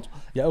I'm responsible.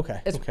 Yeah.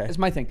 Okay. It's, okay. it's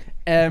my thing.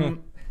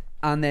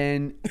 And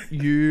then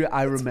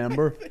I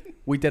remember,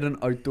 we did an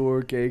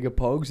outdoor gig at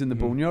Pugs in the Mhm.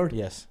 Boneyard,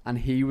 Yes. and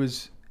he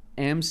was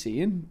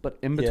MCing, but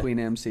in Yeah. between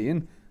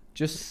MCing,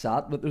 just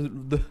sat with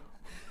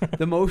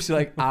the most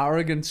like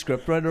arrogant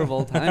scriptwriter of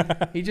all time.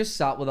 He just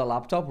sat with a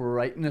laptop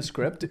writing a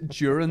script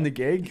during the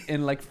gig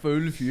in like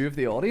full view of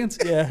the audience.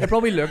 Yeah. It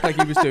probably looked like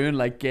he was doing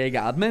like gig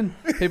admin.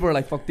 People were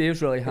like, "Fuck,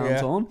 Dave's really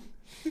hands on."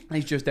 And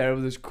he's just there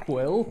with his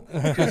quill,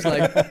 just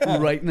like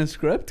writing a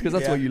script, because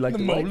that's Yeah. what you like The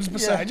to write. moles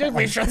beside you.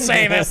 We should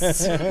say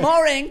this.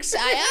 More ink,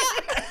 sire.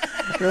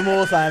 You're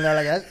more fine there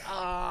like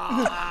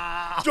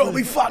this. Don't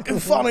be fucking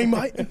funny,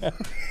 mate.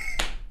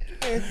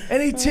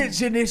 Any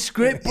tits in this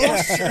script,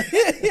 boss?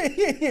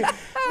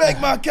 Make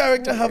my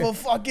character have a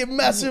fucking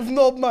massive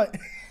knob, mate.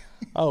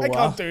 Oh I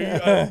wow. can't do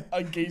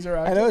a geezer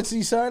I accent. know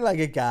you sound like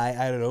a guy,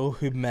 I don't know,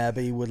 who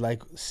maybe would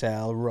like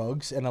sell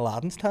rugs in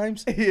Aladdin's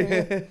times.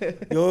 Yeah.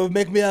 Yo,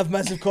 make me have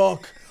massive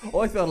cock.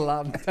 Oh, I thought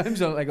Aladdin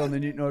times on like on the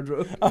Newton Road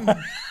Road. Come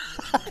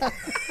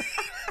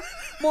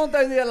on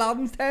down the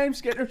Aladdin's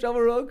times, get yourself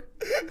a rug.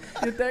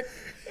 You dick.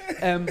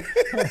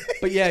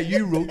 But yeah,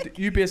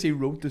 you basically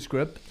wrote the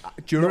script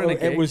during a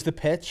gig. It was the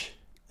pitch.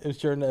 It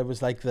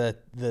was like the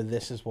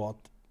this is what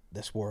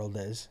this world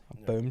is.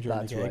 Boom, during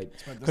That's the gig. right.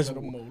 It's about this Because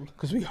little mole.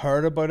 we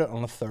heard about it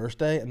on a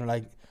Thursday, and they're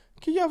like,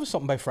 "Can you have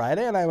something by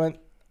Friday?" And I went,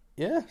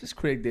 "Yeah." Just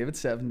Craig David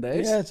 7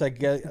 days. Yeah, it's like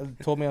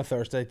told me on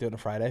Thursday, do it on a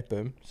Friday.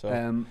 Boom. So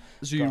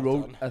So you got it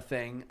wrote done. a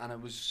thing, and it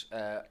was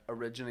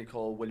originally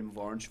called William of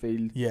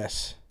Orangefield.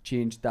 yes,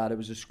 Changed that. It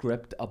was a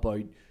script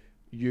about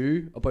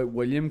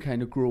William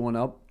kind of growing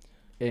up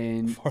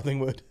in.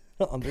 Farthingwood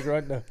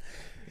Underground. No.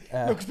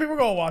 Because people are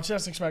going to watch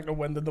this expecting a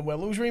Wind in the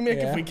Willows remake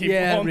if we keep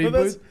Yeah, on with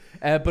this.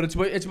 reboot. But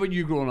it's about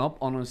you growing up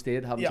on an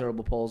estate, having Yeah.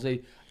 cerebral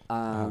palsy,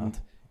 and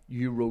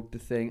you wrote the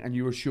thing, and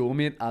you were showing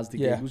me it as the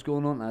Yeah. gig was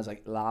going on, and I was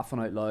like laughing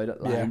out loud at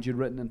Yeah. lines you'd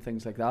written and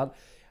things like that.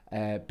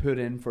 Put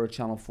in for a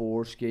Channel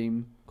 4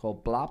 scheme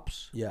called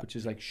Blaps, Yeah. which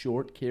is like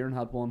short. Kieran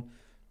had one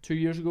 2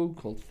 years ago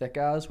called Thick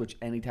Ass, which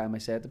anytime I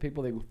say it to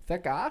people, they go,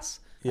 thick ass?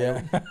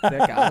 Yeah.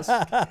 Thick ass.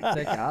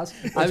 Thick ass.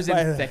 I was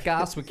in Thick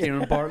Ass with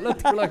Kieran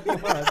Bartlett. We're like,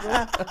 and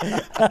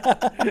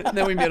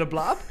then we made a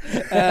blap.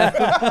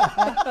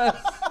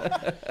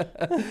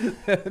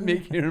 Me,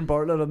 Kieran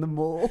Bartlett on the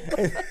mole.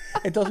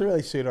 It doesn't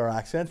really suit our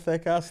accent,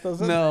 thick ass,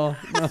 does it? No.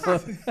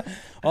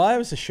 Oh, I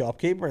was a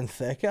shopkeeper in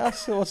thick ass.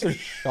 So what's the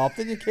shop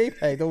that you keep?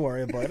 Hey, don't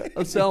worry about it.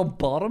 I'll sell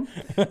bottom.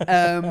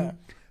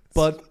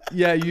 But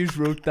yeah, you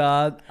wrote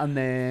that, and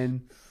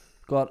then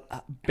got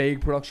a big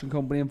production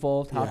company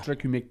involved, Yeah.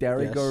 Hattrick, who make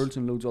Dairy Yes. Girls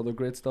and loads of other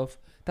great stuff.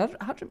 That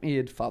Hattrick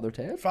made Father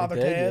Ted. Father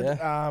They did,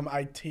 Ted,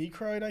 IT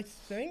Crowd, I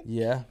think.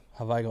 Yeah.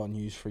 Have I got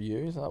news for you?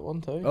 Is that one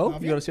too? Oh,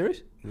 Have you you? got a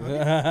series?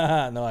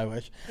 No, I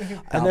wish.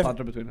 I'll And if,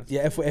 banter between us.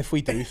 yeah, if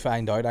we do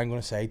find out, I'm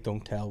going to say,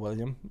 don't tell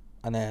William.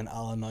 And then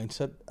I'll announce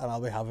it, and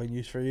I'll be having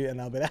news for you,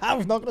 and I'll be like,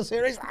 I've not got a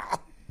series.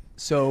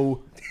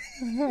 So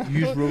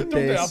you wrote Don't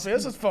do that this,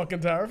 face, it's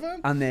fucking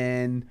terrifying. and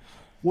then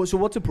so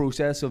what's the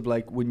process of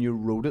like when you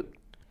wrote it?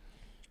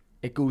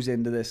 It goes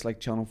into this like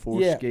Channel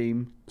 4 Yeah.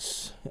 scheme.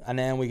 And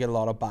then we get a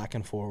lot of back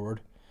and forward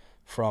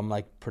from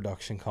like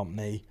production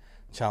company,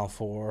 Channel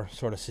 4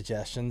 sort of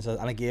suggestions.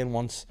 And again,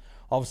 once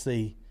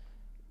obviously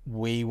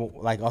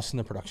like us in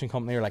the production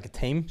company are like a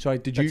team. Sorry,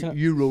 did That's you it.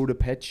 you wrote a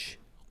pitch,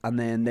 and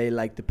then they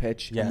liked the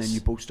pitch, and then Yes.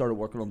 you both started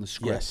working on the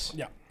script? Yes.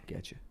 Yeah.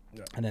 Get you.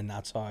 And then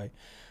that's how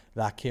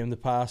that came to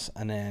pass.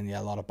 And then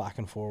a lot of back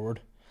and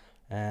forward.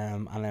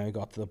 And then we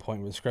got to the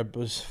point where the script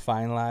was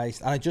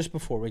finalised. And just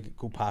before we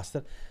go past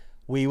it,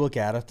 we will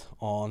get it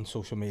on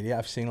social media.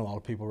 I've seen a lot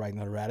of people writing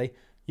it already.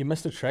 You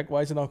missed a trick.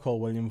 Why is it not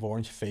called William of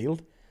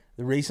Orangefield?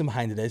 The reason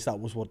behind it is that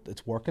was what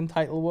its working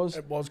title was.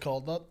 It was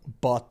called that.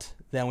 But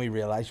then we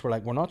realised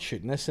we're not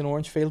shooting this in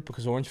Orangefield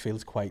because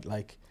Orangefield's quite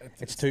like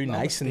it's too not a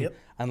nice and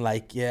state.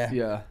 like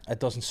Yeah. it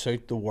doesn't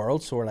suit the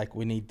world. So we're like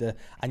we need to,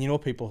 and you know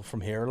people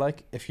from here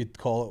like if you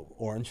call it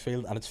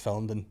Orangefield and it's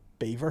filmed in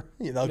Beaver,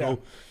 they'll Yeah. go.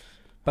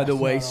 By the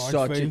 "That's way, not such a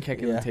Orangefield." kick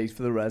in Yeah. the teeth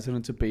for the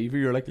residents of Beaver.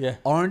 You're like, Yeah.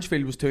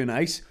 Orangefield was too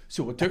nice,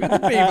 so we took it to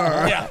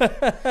Beaver.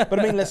 Yeah. But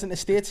I mean, listen,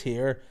 estates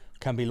here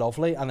can be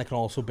lovely and they can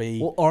also be.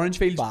 Well,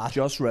 Orangefield's Bad.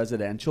 just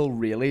residential,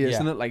 really,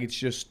 isn't Yeah. it? Like it's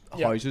just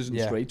Yeah. houses and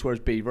Yeah. streets, whereas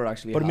Beaver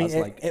actually but I mean, has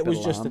like it bit was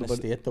of just land an about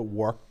it. estate that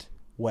worked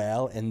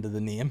well into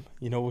the name.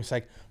 You know, it's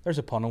like there's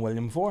a pun on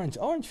William of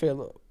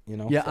Orangefield. You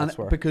know, Yeah, so and that's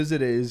where. because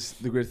it is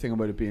the great thing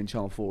about it being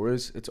Channel 4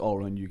 is it's all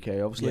around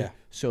UK, obviously. Yeah.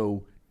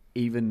 So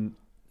even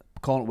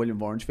calling it William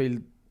of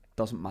Orangefield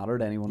doesn't matter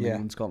to anyone Yeah.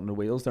 living in Scotland or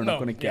Wales. They're No,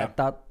 not going to yeah. get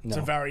that. It's a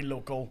No. very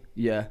local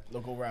Yeah,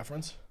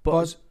 reference.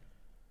 but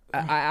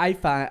I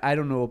find I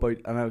don't know about,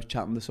 and I was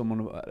chatting to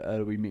someone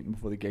at a wee meeting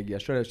before the gig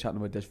yesterday. I was chatting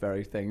about this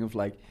very thing of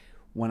like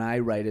when I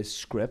write a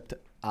script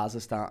as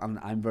a stand, and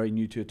I'm very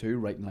new to it too,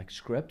 writing like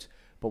scripts.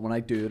 But when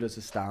I do it as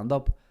a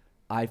stand-up,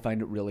 I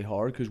find it really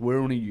hard because we're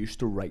only used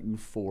to writing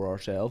for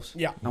ourselves.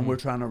 Yeah. And we're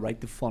trying to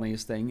write the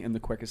funniest thing in the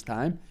quickest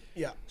time.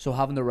 Yeah. So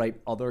having to write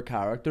other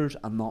characters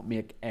and not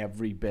make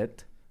every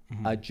bit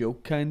a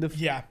joke kind of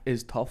Yeah.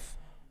 is tough.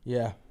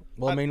 Yeah.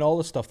 Well, I mean, all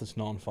the stuff that's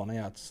non-funny,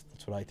 that's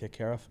what I take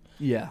care of.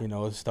 Yeah. You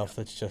know, the stuff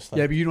that's just like.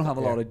 Yeah, but you don't have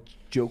a yeah. lot of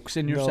jokes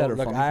in your No, set or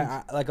look, funny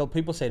things. like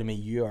people say to me,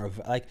 you are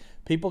like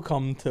people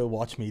come to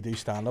watch me do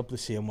stand up the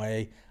same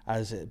way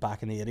as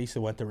back in the 80s they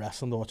went to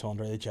wrestling to watch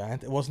Andre the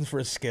Giant. It wasn't for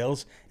his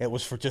skills, it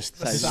was for just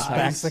the Size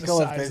of spectacle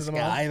the of size this of the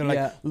guy. man. And they're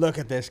Yeah. like, look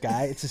at this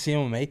guy. It's the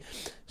same with me.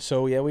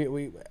 So yeah,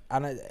 we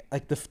and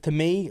like to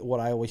me, what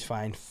I always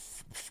find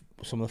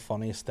some of the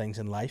funniest things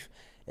in life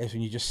is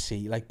when you just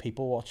see like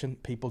people watching,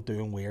 people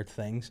doing weird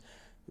things.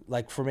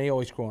 Like for me,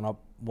 always growing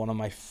up, one of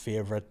my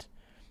favourite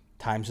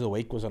times of the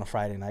week was on a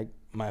Friday night.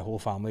 My whole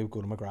family would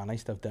go to my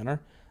granny's to have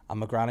dinner, and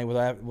my granny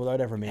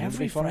without ever meaning to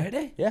Every be funny.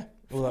 Friday? Yeah,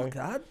 Fuck without,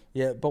 that.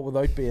 yeah, but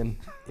without being,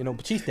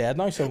 but she's dead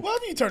now, so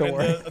What have you turned don't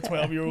worry. into a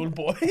 12-year-old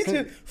boy?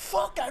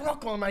 Fuck, I'm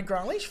not going to my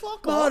granny's.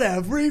 Fuck Not off.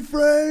 every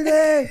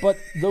Friday. But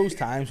those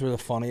times were the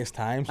funniest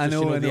times. I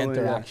Just, know, the yeah.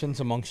 interactions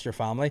amongst your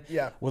family.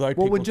 Yeah. Without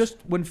Well, people.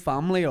 when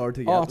family are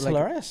together. Oh, it's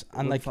hilarious.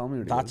 And when family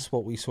are that's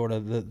what we sort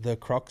of the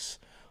crux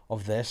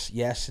of this.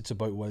 Yes, it's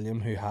about William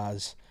who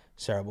has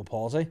cerebral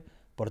palsy,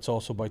 but it's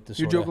also about the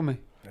You're sort joking me.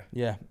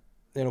 yeah.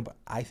 But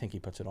I think he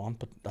puts it on,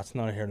 but that's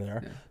not here nor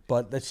there. Yeah.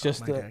 But it's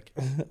just my dick.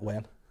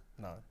 when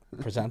No.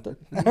 present it.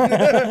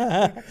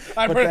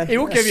 He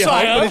won't give you a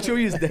hug, but he'll show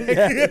you his dick.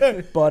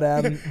 Yeah. But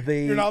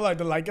You're not allowed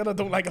to like it. I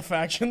don't like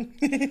affection.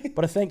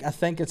 But I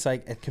think it's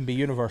like it can be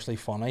universally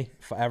funny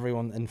for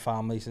everyone in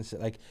families,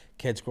 and like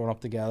kids growing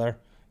up together.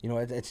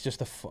 It's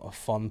just a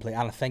fun play,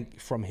 and I think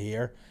from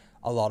here,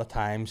 a lot of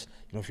times,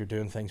 if you're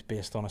doing things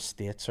based on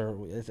estates or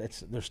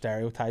there's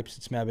stereotypes,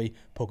 it's maybe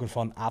poking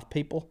fun at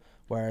people.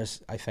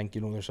 Whereas I think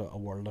there's a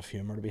world of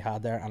humour to be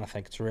had there, and I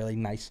think it's a really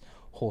nice,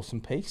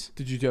 wholesome piece.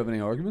 Did you have any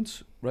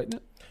arguments writing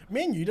it?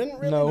 Me and you didn't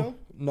really know.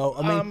 No.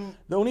 I mean,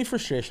 the only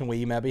frustration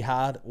we maybe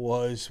had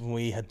was when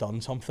we had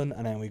done something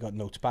and then we got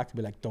notes back to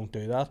be like, don't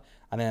do that.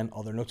 And then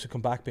other notes would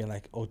come back being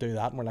like, oh, do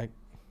that. And we're like,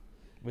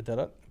 we did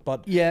it.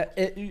 But Yeah,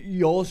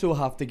 you also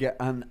have to get,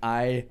 and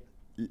I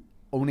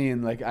only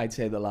in I'd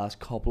say the last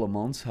couple of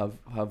months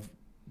have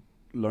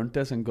learnt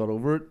this and got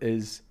over it,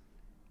 is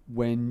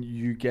when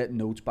you get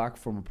notes back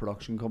from a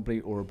production company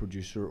or a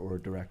producer or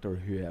a director or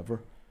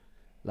whoever,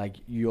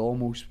 you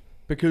almost,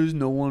 because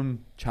no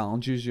one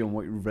challenges you on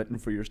what you've written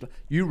for your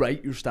you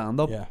write your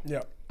stand-up, yeah.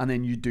 Yeah. and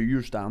then you do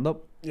your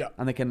stand-up, Yeah.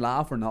 and they can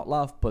laugh or not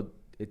laugh, but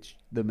it's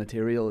the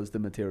material is the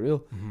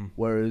material.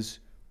 Whereas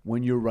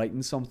when you're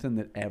writing something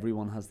that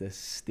everyone has this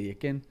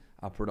stake in,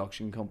 a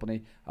production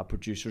company, a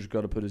producer's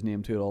got to put his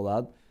name to it, all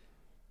that,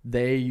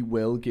 they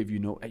will give you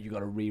you got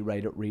to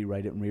rewrite it.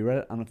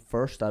 And at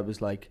first I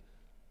was like,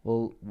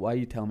 well, why are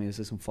you telling me this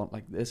isn't fun?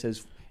 It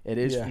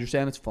is. Yeah. You're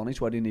saying it's funny,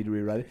 so why do you need to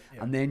rewrite it?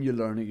 Yeah. And then you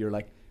learn it. You're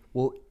like,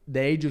 well,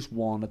 they just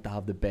want it to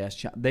have the best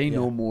chance. They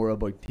know more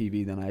about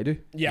TV than I do.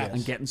 Yeah. Yes.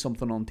 And getting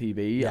something on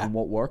TV Yeah. and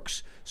what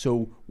works.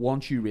 So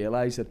once you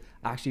realise that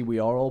actually we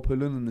are all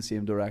pulling in the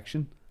same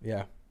direction,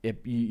 Yeah.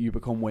 you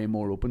become way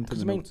more open to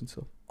the notes and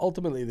stuff.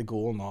 Ultimately, the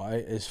goal now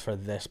is for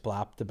this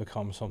blap to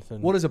become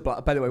something. What is a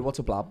blab? By the way, what's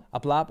a blab? A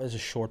blap is a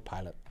short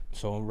pilot.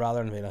 So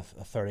rather than being a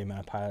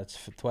 30-minute pilot,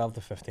 it's 12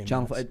 to 15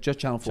 minutes. Just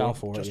Channel 4. Channel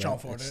 4. Just yeah, Channel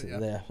 4, it's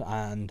yeah.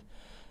 And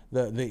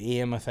the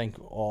aim, I think,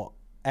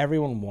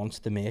 everyone wants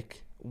to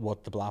make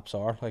what the blaps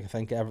are. I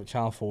think every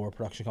Channel 4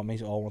 production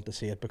companies all want to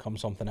see it become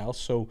something else.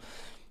 So,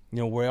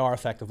 we are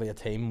effectively a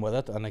team with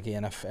it. And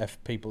again, if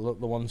people,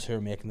 the ones who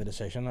are making the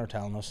decision, are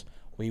telling us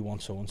we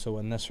want so-and-so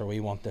in this, or we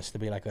want this to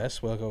be like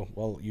this, we'll go,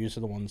 well, you are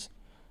the ones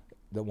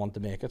that want to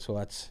make it. So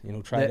let's,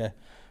 try to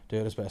do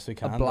it as best we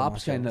can. A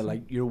blab's kind of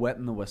like you're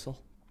wetting the whistle.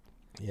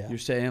 Yeah. You're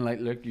saying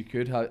look, you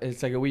could have.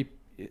 It's like a wee.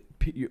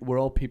 We're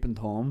all peeping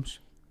toms,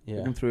 Yeah.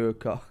 looking through a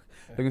cock,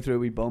 looking through a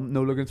wee bum.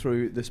 No, looking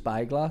through the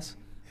spyglass,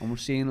 and we're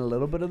seeing a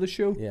little bit of the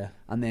show. Yeah.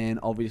 And then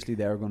obviously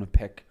they're going to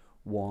pick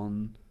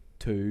 1,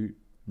 2,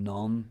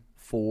 none,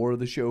 4 of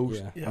the shows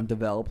Yeah. Yeah. and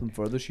develop them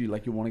further. So you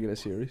want to get a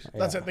series.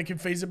 That's it. They could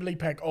feasibly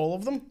pick all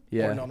of them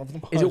Yeah. or none of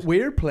them. Is it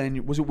weird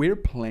playing? Was it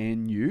weird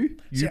playing you?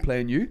 See,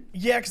 Playing you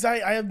Yeah, because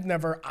I had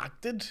never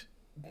acted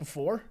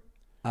before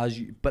as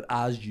you, but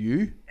as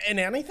you. in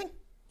anything.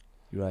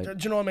 You're right. Do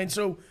you know what I mean?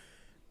 So,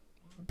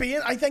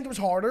 I think it was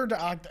harder to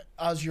act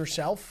as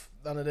yourself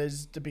than it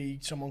is to be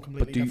someone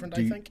completely different.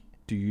 I think.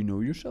 Do you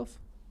know yourself?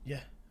 Yeah,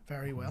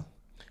 very well.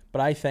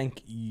 But I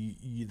think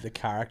the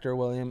character,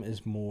 William,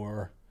 is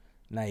more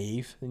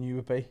naive than you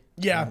would be.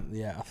 Yeah.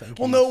 Yeah, I think.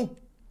 Well, no,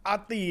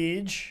 at the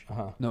age,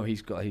 No,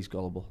 he's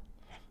gullible.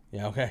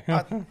 Yeah, okay.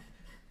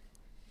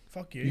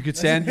 fuck you. You could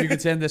send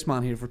this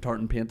man here for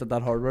tartan paint at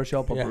that hardware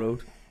shop up Yeah. the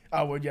road.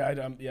 I would,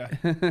 yeah, yeah.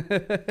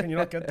 Can you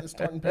not get the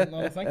starting paint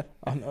on the thing?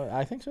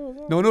 I think so as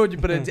well. No,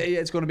 but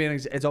it's going to be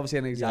it's obviously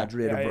an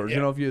exaggerated Yeah,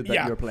 version yeah. of you that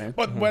Yeah. you're playing.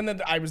 But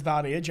when I was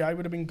that age, I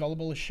would have been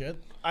gullible as shit.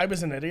 I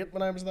was an idiot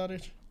when I was that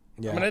age.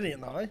 Yeah. I'm an idiot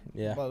now.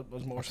 Yeah. But it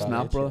was more That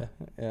Snap, age, bro.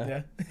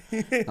 Yeah.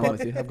 Yeah. I'm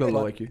with you. I've got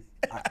low IQ.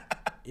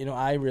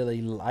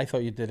 I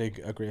thought you did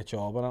a great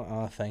job on it, and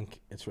I think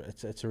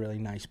it's a really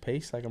nice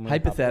piece. Like I'm really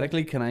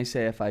Hypothetically, can I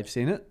say if I've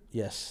seen it?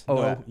 yes. Oh,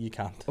 no, yeah. you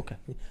can't. Okay.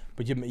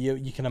 But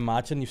you can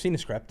imagine. You've seen the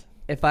script.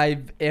 If I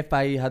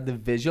had to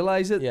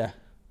visualize it, Yeah.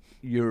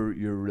 you're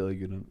really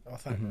good at it. Oh,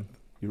 thank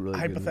You're really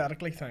good at it.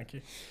 Hypothetically, thank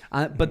you.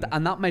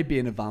 And that might be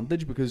an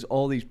advantage because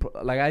all these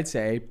I'd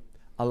say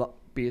a lot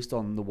based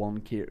on the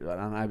one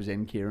and I was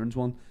in Kieran's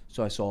one,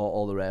 so I saw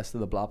all the rest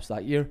of the Blaps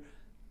that year.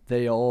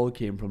 They all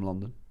came from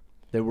London.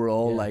 They were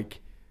all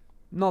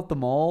not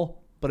them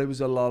all, but it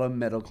was a lot of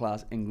middle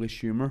class English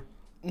humor,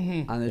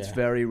 and it's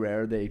very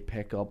rare they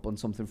pick up on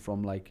something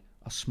from like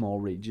a small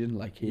region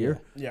like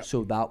here. Yeah.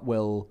 So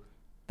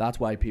that's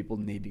why people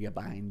need to get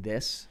behind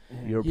this.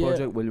 Your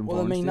project, William. Well,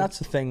 I mean, Vaughan's that's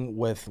the thing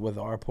with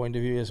our point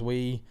of view is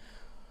we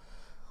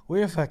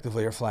We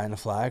effectively are flying a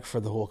flag for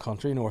the whole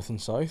country, north and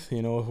south.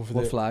 You know, over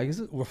What the, flag is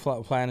it? we're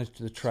flying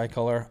the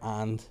tricolour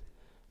and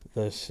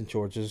the St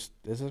George's.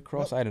 Is it a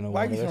cross? I don't know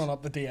Why are what you it throwing is.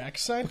 up the DX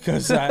sign?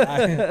 Because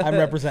I'm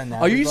representing.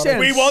 Are you everybody. saying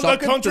We want the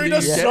suck it country the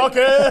to UK? suck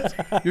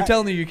it. You're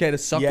telling the UK to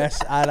suck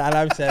Yes, and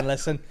I'm saying,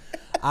 listen,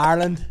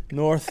 Ireland,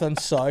 North and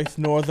South,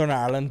 Northern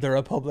Ireland, the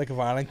Republic of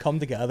Ireland, come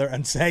together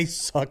and say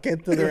suck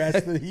it to the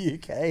rest of the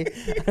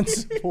UK and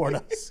support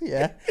us.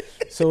 Yeah.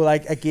 So,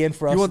 like, again,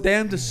 for it? us. You want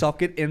them to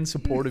suck it in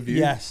support of you?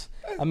 Yes.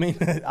 I mean,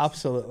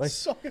 absolutely.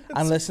 Suck it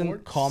And listen,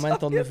 support.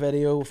 comment on the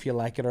video if you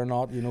like it or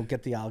not. You know,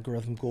 get the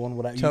algorithm going.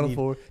 Whatever. you Channel need.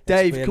 4.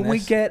 Dave, explain can we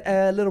this. get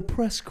a little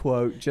press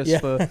quote just Yeah.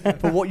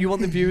 for what you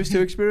want the viewers to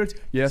experience?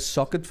 Yeah,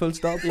 suck it, full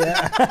stop.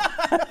 Yeah.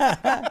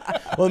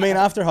 Well, I mean,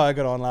 after how I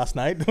got on last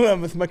night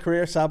with my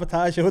career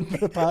sabotage over the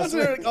That's past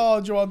week. like,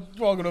 oh, do you want to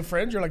go to a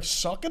friend? You're like,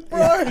 suck it, bro.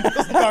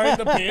 Just down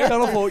the pain.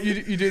 Channel 4,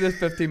 you do this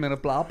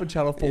 15-minute blap on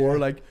Channel 4,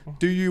 like,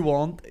 do you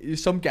want,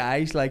 some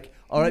guys, like,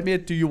 alright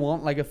mate, do you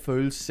want like a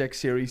full 6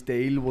 series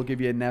deal? We'll give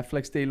you a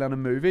Netflix deal and a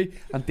movie.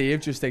 And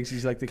Dave just thinks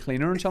he's like the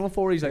cleaner on Channel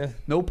 4. He's like, Yeah.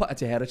 no,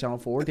 it's ahead of Channel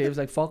 4. Dave's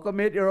like, fuck it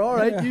mate, you're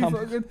alright. Yeah, you I'm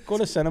fucking... Go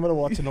to cinema to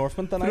watch a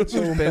Northman tonight,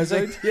 so I'm Bins busy.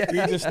 out, yeah.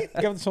 You just give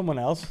it to someone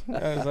else.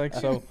 I was like,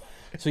 so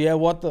yeah.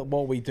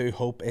 What we do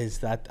hope is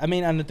that, I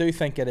mean, and I do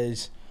think it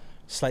is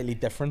slightly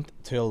different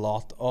to a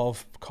lot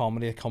of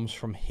comedy that comes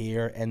from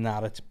here in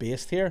that it's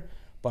based here,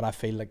 but I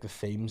feel like the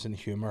themes and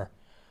humour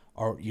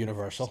are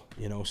universal.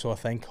 You know, so I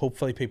think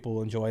hopefully people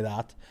will enjoy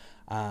that,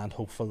 and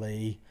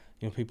hopefully,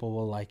 you know, people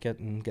will like it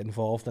and get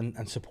involved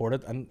and support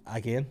it, and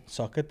again,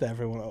 suck it to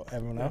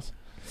everyone else.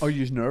 Are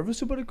you just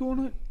nervous about it going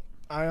out?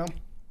 I am.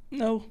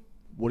 No.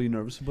 What are you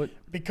nervous about?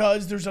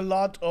 Because there's a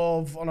lot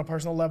of, on a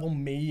personal level,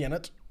 me in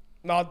it.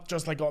 Not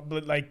just like,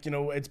 but like, you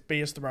know, it's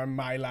based around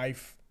my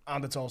life,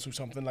 and it's also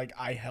something like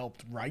I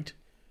helped write.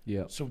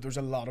 Yeah. So there's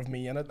a lot of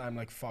me in it. I'm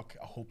like, fuck,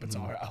 I hope it's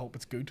alright. I hope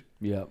it's good.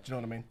 Yeah. Do you know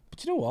what I mean?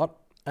 But you know what?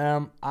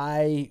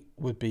 I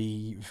would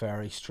be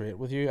very straight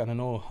with you, and I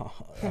know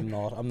I'm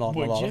not on a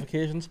Would lot you? of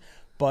occasions,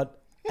 but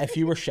if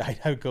you were shite,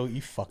 I would go,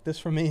 you fucked this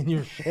for me and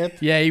you're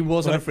shit. Yeah, he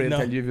wasn't But afraid no,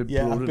 to tell you if it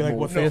yeah, I'd bloated be like, mole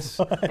what the face.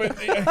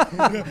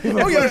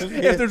 Oh, yeah.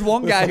 If there's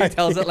one guy who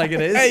tells it like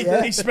it is,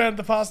 Hey, he spent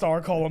the past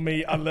hour calling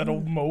me a little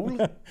mole.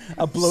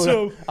 A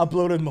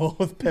bloated mole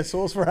with piss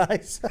holes for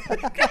eyes.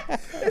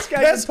 this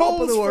guy's Piss on top of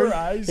holes the for world.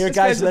 eyes. Here, This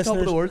guys, guy's on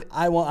top of listeners, the world.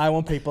 I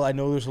want people. I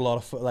know there's a lot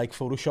of like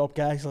Photoshop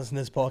guys listening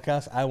to this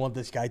podcast. I want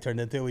this guy turned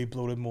into a wee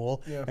bloated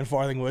mole Yeah. in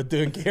Farthingwood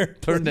doing gear.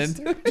 Turned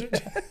into.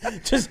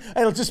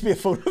 It'll just be a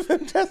photo of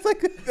him just like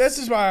this. This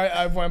is why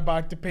I've went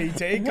back to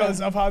PT,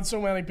 because I've had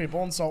so many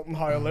people insulting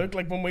how I look.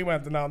 Like when we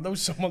went to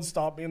Nando's, someone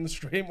stopped me in the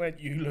street and went,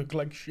 "You look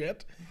like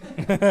shit,"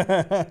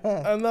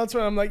 and that's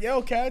when I'm like, "Yeah,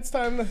 okay, it's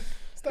time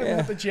to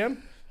hit the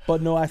gym."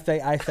 But no, I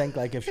think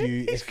like if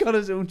you He's got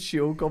his own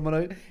show coming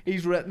out.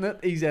 He's written it.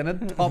 He's in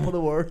it. Top of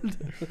the world.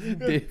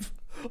 Dave.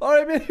 All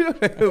right, man.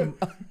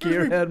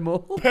 Gearhead mole.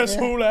 Piss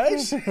hole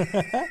eyes.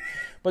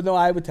 But no,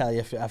 I would tell you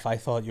if I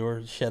thought you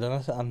were shit in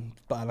it, and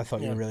I thought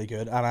you were really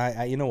good, and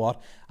I you know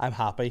what, I'm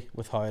happy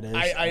with how it is.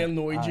 I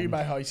annoyed you and-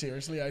 by how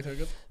seriously I took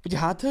it. But you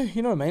had to,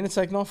 you know what I mean? It's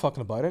like not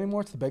fucking about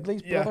anymore. It's the big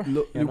leagues, Yeah. brother.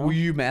 Look, you know? were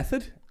you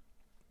method?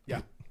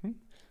 Yeah.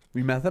 Were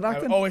you method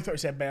acting? Oh, I thought you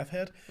said meth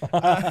head.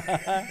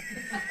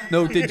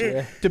 No, did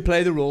you to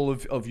play the role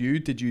of you?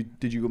 Did you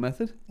go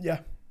method? Yeah,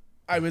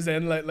 I was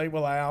in like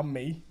well, I am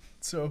me.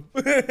 So,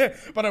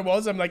 but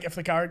I'm like, if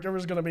the character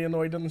was gonna be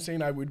annoyed in the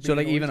scene, I would be. So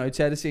like annoyed. even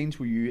outside the scenes,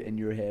 were you in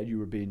your head? You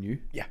were being you.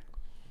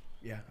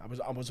 Yeah,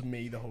 I was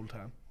me the whole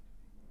time.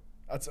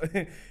 That's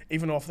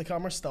even off the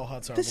camera, still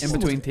had cerebral This In is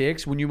palsy. between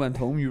takes, when you went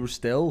home, you were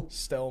still.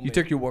 Still You me.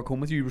 took your work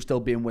home with you. You were still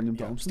being William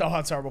Yeah, Thompson. still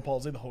had cerebral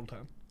palsy the whole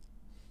time.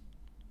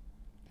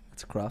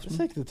 That's a It's craftsman.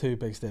 like the two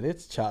big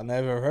idiots chatting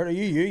I've ever heard. Are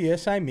you?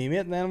 Yes, I'm me, mate.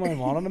 And then when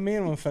I'm on to me,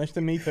 and when I'm finished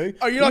to me too.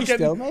 Are you not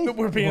still getting me? that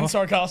we're being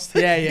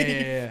sarcastic?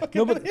 Yeah.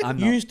 No, but I'm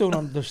you not. don't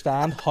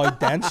understand how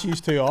dense you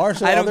two are.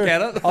 So I don't other,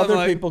 get it. I'm Other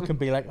like- people can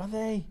be like, are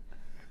they?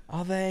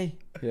 Are they?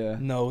 Yeah.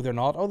 No, they're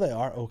not. Oh, they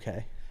are.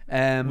 Okay, we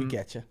Um.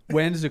 get you.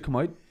 When does it come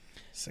out?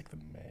 6th of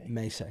May.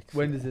 May 6th.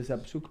 When does this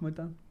episode come out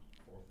then?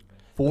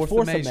 4th 4th of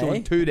of May. So May.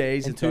 in 2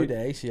 days. In it's 2 out.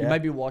 days, yeah. You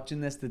might be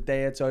watching this the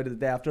day it's out or the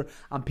day after,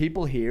 and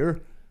people here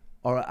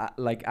are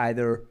like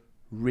either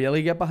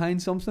really get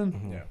behind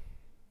something Yeah,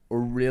 or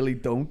really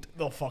don't.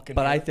 they'll fucking.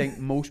 But hate I it. think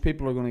most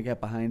people are going to get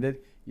behind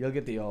it. You'll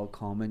get the odd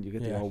comment, you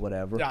get the Yeah. odd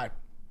whatever, Yeah,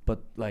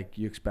 but like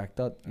you expect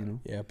that, you know.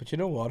 Yeah, but you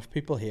know what? If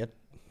people hate,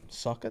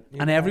 suck it. you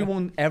And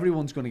know?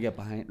 everyone's going to get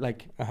behind.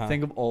 Like Uh-huh.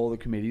 think of all the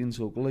comedians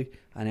locally,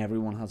 and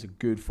everyone has a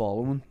good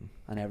following,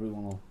 and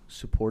everyone will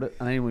support it.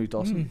 And anyone who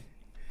doesn't,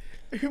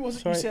 who was it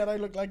Sorry. you said I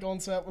looked like on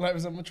set when I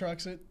was in my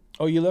tracksuit?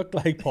 Oh, you look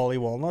like Polly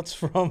Walnuts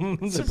from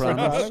The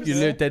Sopranos. Sopranos.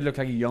 You did look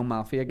like a young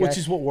mafia guy. Which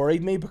is what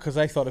worried me, because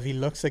I thought if he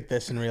looks like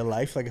this in real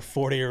life, like a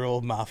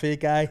 40-year-old mafia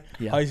guy,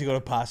 Yeah. how's he going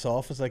to pass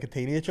off as like a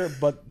teenager?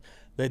 But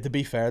to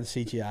be fair, the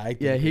CGI.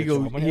 Yeah, did he a good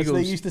goes- job on he it. So they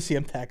goes- used the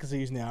same tech as they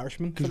used in The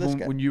Irishman for Because this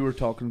guy. when you were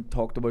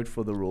talked about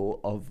for the role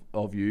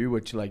of you,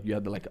 which like you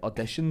had to like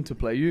audition to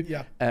play you,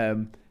 Yeah.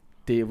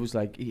 Dave was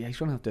like, yeah, he's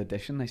gonna have to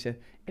audition. I said,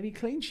 if he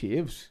clean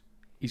shaves,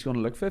 he's going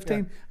to look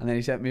 15. And then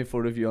he sent me a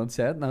photo of you on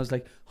set, and I was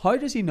like, how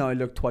does he now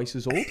look twice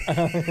as old?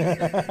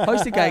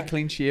 How's the guy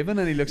clean shaven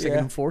and he looks like an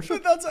enforcer?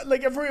 But that's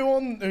like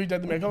everyone who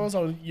did the makeup was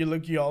like, you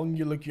look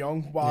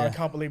young. Wow, I Yeah.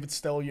 can't believe it's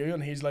still you.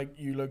 And he's like,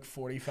 you look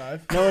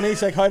 45. No, and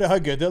he's like, how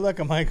good do I look?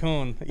 I'm like,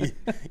 you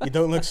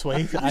don't look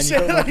sweet and you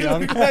said don't look I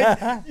young. look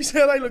like, you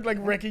said I look like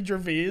Ricky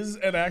Gervais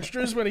in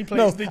Extras when he plays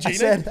No, the I genie.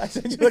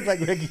 said you look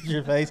like Ricky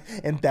Gervais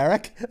in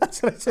Derek.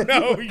 That's what I said.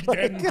 No, you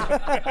didn't.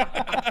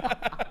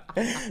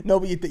 No,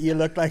 but you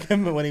looked like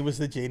him when he was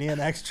the genie in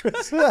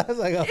Extras. I was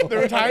like, oh. There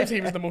were times he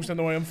was the most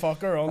annoying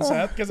fucker on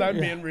set because I'm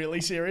being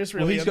really serious,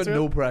 really He's got into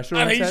no it. pressure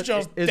And on he's set.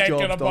 just His dicking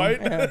job's done.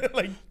 about.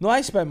 Like, No,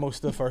 I spent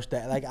most of the first day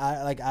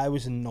I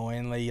was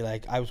annoyingly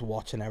I was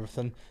watching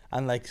everything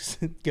and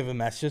giving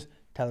messages,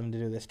 telling them to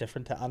do this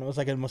different, and it was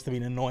like it must have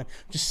been annoying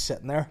just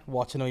sitting there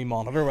watching a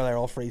monitor where they're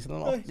all freezing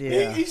and all.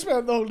 he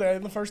spent the whole day,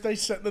 the first day,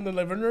 sitting in the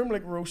living room,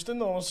 like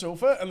roasting on a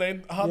sofa, and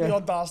then had the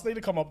audacity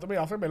to come up to me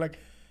after and be like,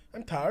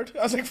 I'm tired.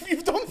 I was like,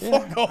 you've done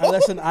fuck all. And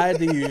listen, I had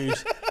to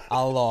use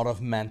a lot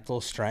of mental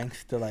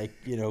strength to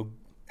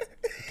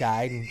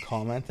guide and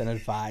comment and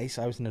advise.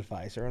 I was an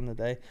advisor on the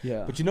day.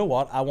 Yeah. But you know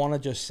what? I want to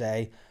just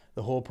say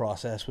the whole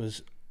process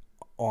was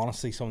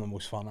honestly some of the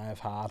most fun I have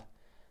had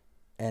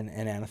in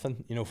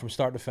anything. You know, from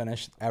start to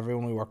finish,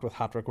 everyone we worked with,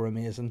 Hattrick, were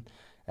amazing.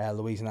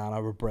 Louise and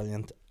Anna were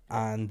brilliant.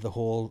 And the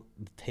whole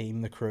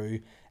team, the crew,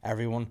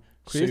 everyone,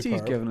 Crazy he's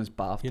superb. giving his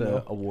BAFTA you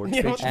know. award Yeah,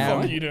 speech. what the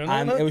fuck are you doing And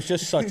right now? it was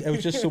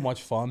just so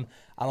much fun.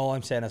 And all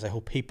I'm saying is I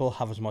hope people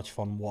have as much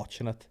fun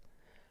watching it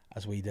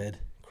as we did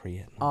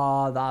creating it.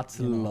 Oh, that's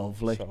you know.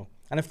 lovely. So,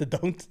 and if they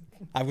don't,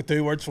 I've got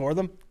 2 words for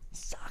them.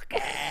 Suck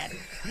it.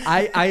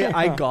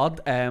 I got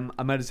I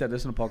might have said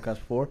this in a podcast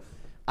before.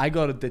 I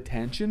got a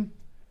detention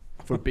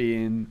for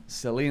being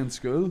silly in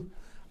school,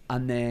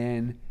 and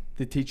then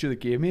the teacher that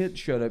gave me it,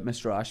 shout out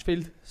Mr.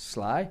 Ashfield,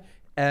 Sly.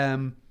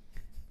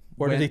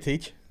 Where did he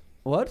teach?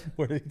 What?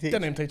 Where did he teach?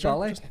 Didn't even teach her.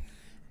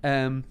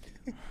 Ballet.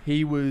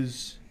 He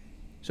was,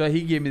 so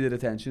he gave me the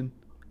detention.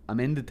 I'm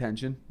in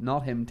detention,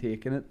 not him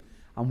taking it.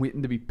 I'm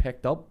waiting to be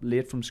picked up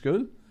late from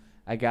school.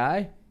 A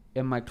guy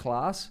in my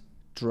class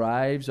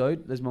drives out,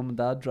 his mum and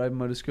dad drive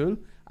him out of school.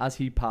 As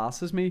he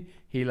passes me,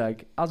 he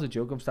as a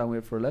joke, I'm standing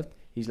waiting for a lift.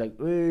 He's like,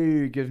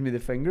 ooh, gives me the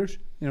fingers.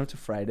 You know, it's a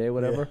Friday,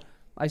 whatever. Yeah.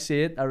 I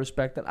see it, I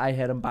respect it. I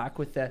hit him back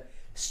with the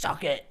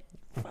suck it.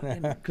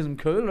 Because I'm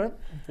cool, right?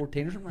 I'm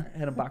 14 or something. I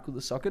hit him back with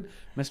the suck it.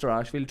 Mr.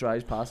 Ashfield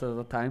drives past it at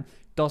the time.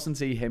 Doesn't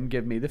see him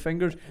give me the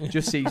fingers.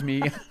 Just sees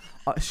me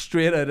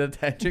straight out of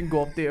detention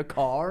go up to a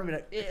car and be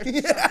like,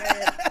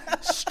 yeah,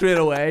 straight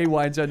away,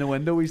 winds down the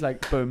window. He's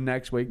like, boom,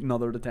 next week,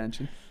 another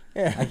detention.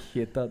 Yeah. I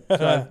hate that. So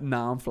I have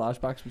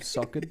flashbacks with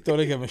suck it. Don't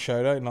I give him a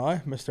shout out now,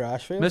 Mr.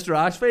 Ashfield? Mr.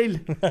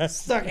 Ashfield,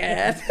 suck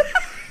it.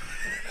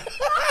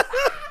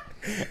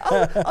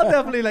 I'll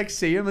definitely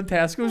see him in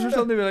Tesco's or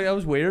something. Be like, that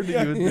was weird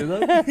that you would do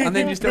that. And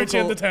then you still Put you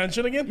in call,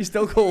 detention again. you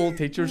still call old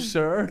teachers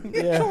sir.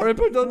 Yeah. Sorry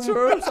about that,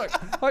 sir. It's like,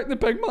 how can the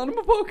big man on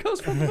my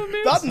podcast from my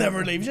mates? That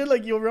never leaves you.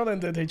 Like, you'll run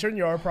into a teacher and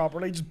you are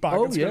properly just back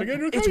Oh at school yeah,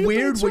 again. it's How you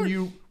weird doing,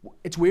 when sir?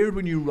 it's weird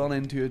when you run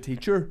into a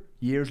teacher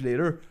years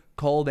later,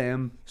 call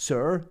them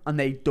sir, and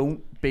they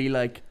don't be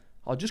like,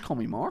 "Oh, just call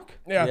me Mark."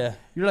 Yeah. Yeah.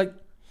 You're like,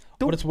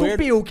 don't, it's don't weird.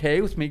 be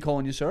okay with me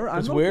calling you sir.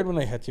 It's not- weird when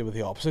they hit you with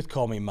the opposite,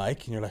 call me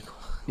Mike, and you're like,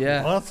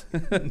 Yeah, what?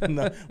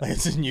 No,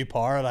 it's a new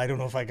power and I don't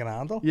know if I can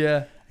handle. yeah.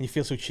 And you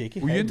feel so cheeky.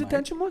 Were you Hey, in Mike.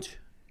 detention much?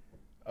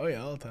 Oh,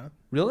 yeah, all the time.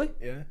 Really?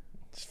 Yeah.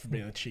 Just for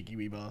being a cheeky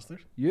wee bastard.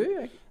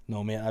 Yeah.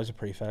 No, mate, I was a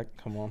prefect.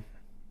 Come on.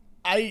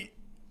 I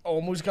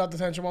almost got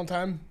detention one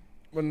time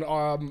when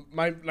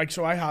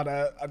so I had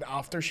an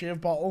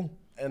aftershave bottle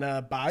in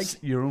a bag.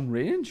 Your own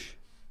range.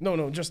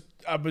 No, just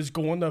I was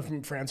going to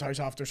a friend's house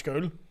after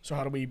school, so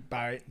how do we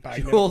buy?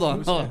 Hold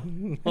on.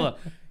 Hold on.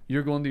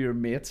 You're going to your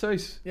mate's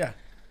house. Yeah,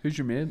 Who's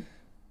your mate?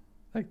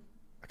 I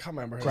can't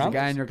remember. The His Grant?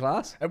 guy in your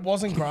class. It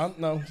wasn't Grant,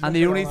 no. And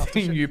the only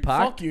thing you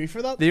packed. Fuck you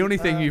for that. The only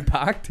thing you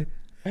packed.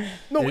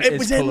 No, is it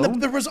was in the. cologne?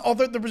 There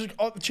was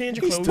a change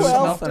of He's clothes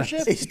 12. after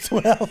shift. He's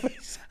 12.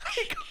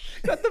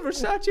 Got the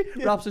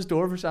Versace. Wraps his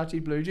door.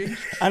 Versace blue jeans.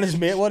 And his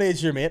mate, what age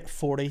is your mate?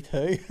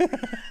 42.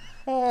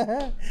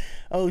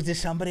 Oh, did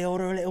somebody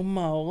order a little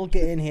mole?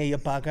 Get in here, you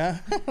bugger.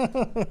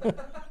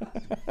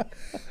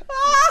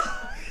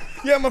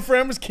 Yeah, my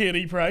friend was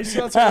Katie Price.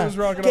 So that's what I was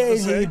rocking up Get to in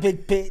here, say. you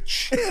big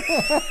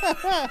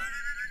bitch.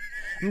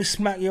 Let me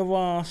smack your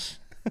ass.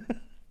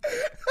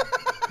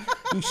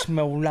 You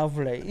smell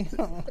lovely.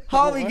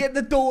 Harvey, get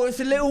the door. It's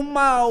a little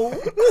mole.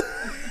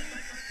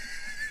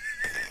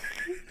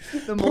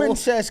 The mole,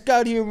 Princess,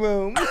 go to your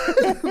room.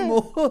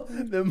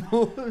 the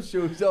mole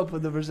shows up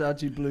with the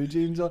Versace blue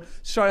jeans on.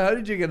 Sorry, how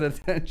did you get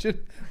attention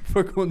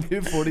for going to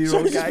a 40-year-old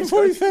So just guy's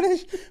before we house?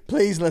 finish,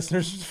 please,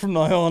 listeners, from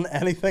now on,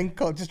 anything,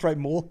 just write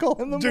mole, call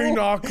him the Do mole.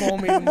 not call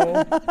me the mole.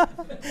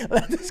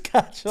 Let us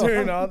catch on.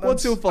 Do not.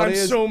 What's so funny I'm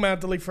is so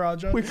mentally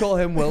fragile. we call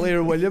him Willie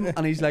or William,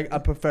 and he's like, I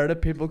prefer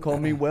that people call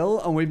me Will,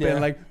 and we've been Yeah.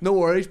 like, no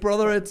worries,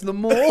 brother, it's the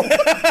mole.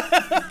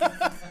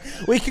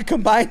 We could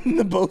combine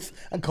them both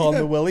and call him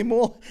the Willy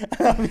Mole.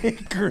 That'd be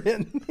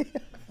great.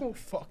 I'll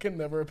fucking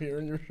never appear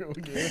in your show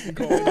again if you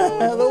call me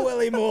that. The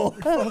Willy Mole.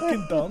 You're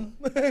fucking done.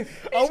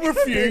 I'll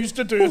refuse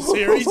to do a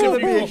series He's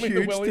going if to you be a call me the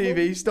huge Willy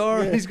TV Mole.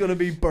 star. He's going to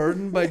be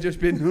burdened by just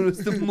being known as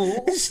the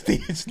mole.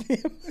 Stage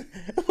name.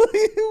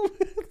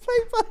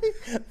 Played by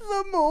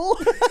the Mole.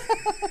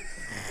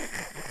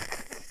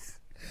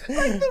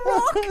 Like the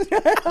Rock.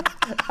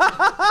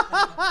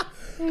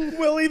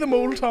 Willie the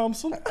Mole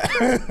Thompson.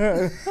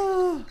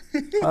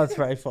 That's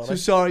very funny. So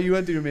sorry, you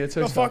went to your mate's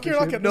house. Oh, fuck, you're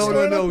not getting No,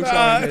 this no, no.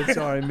 started.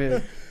 Sorry,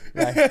 mate.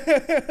 Right.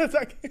 It's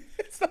like,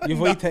 it's not You've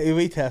a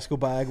wee Tesco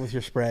bag with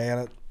your spray in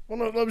it. well,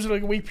 no, that was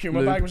like a wee Puma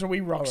Lube. bag. It was a wee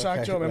rucksack.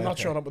 okay, Joe, I'm right, not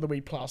okay. showing up with a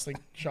wee plastic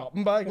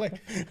shopping bag.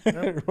 Like,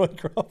 Roy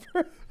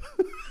Cropper.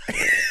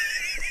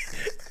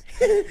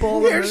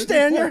 here,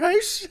 stay in your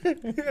house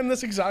in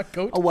this exact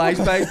coat. A wise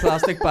bag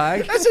plastic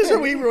bag. This is a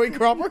wee Roy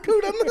Cropper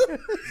coat, isn't it?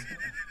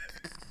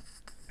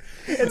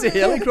 It's a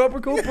helicopter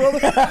coat,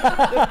 brother.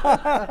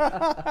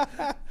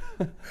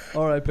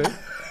 All right, Pete.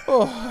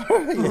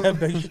 Yeah,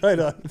 big shout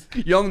out.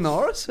 Young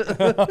Norris. I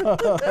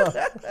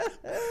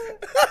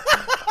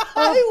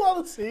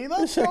want to see that.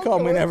 The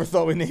sitcom we never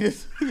thought we needed.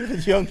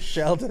 It's young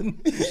Sheldon.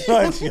 Now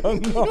it's young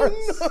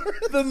Norris.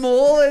 The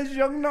mole is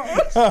young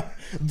Norris.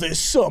 This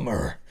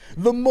summer,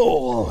 the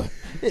Mole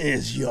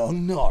is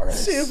young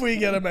Norris. See if we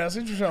get a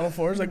message from Channel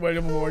 4. It's like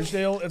William of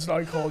Orangedale. It's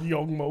now called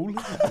Young Mole.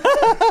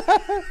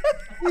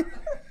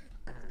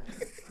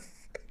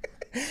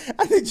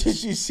 And they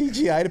just use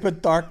CGI to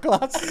put dark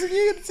glasses in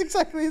you. It's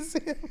exactly the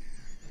same.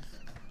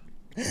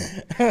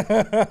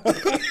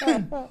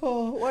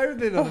 Oh, why are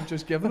they not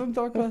just giving him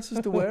dark glasses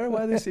to wear?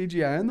 Why are they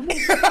CGIing them?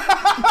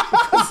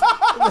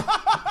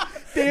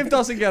 Dave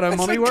doesn't get our It's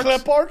money like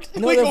worth. clip art.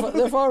 No,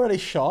 they've already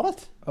shot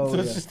it. Oh, So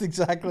it's yeah. just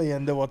exactly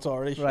into what's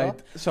already Right.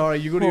 shot. Sorry,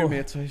 you go to your Oh.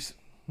 mate's house.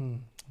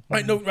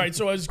 Right, no, right.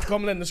 So I was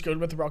coming into school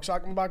with the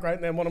rucksack in my back, right,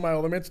 and then one of my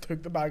other mates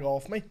took the bag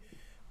off me,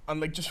 and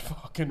like just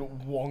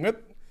fucking wung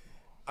it,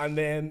 and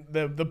then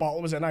the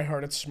bottle was in. I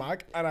heard it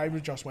smack, and I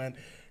was just went,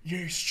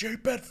 "You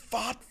stupid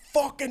fat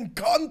fucking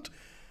cunt!"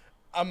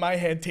 And my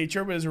head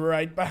teacher was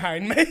right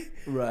behind me as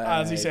he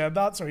Right. said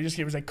that. So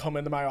he was like, "Come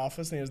into my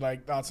office," and he was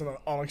like, "That's an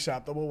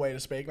unacceptable way to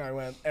speak." And I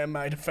went, "In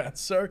my defence,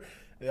 sir,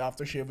 the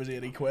aftershave was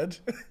 80 quid,"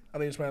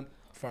 and he just went,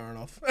 "Fair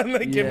enough," and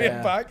they gave me Yeah.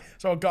 it back.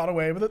 So I got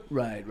away with it.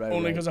 Right, right.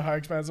 Only right. because of how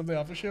expensive the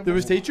aftershave There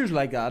was. was teachers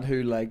like that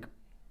who like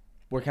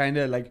were kind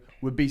of like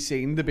would be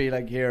seen to be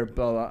like here,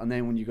 blah, blah, and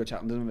then when you go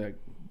chatting to them, they're like,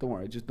 "Don't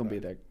worry, just don't be a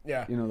dick."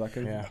 Yeah. You know that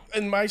kind Yeah.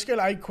 In my school,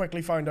 I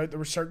quickly found out there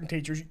were certain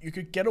teachers you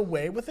could get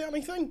away with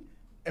anything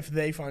if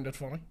they found it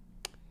funny.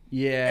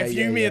 Yeah. If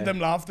yeah, you made yeah. them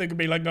laugh, they could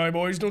be like, "No,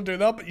 boys, don't do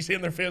that." But you see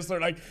in their face, they're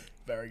like,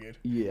 "Very good."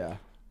 Yeah.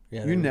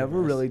 Yeah, You never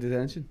really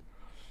detention.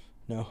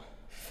 No.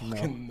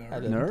 Fucking I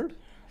nerd. didn't. Nerd.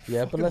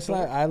 Yeah, but listen,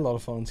 I had a lot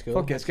of fun in school.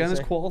 Fuck, it's I getting his have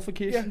to say.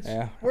 qualifications.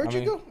 Yeah. Where'd I you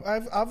mean, go?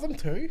 I've them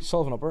too.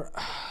 Solving upper.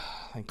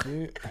 Thank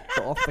you.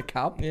 Off the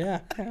cap.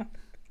 Yeah. It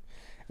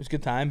was a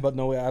good time, but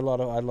no, I had a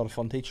lot of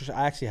fun teachers.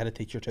 I actually had a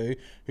teacher too,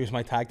 who was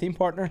my tag team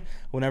partner.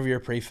 Whenever you're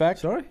prefect,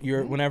 Sorry?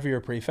 whenever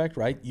you're prefect,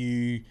 right,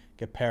 you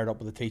get paired up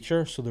with a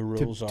teacher. So the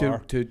rules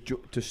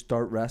To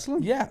start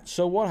wrestling. yeah.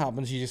 So what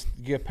happens? You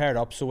get paired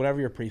up. So whenever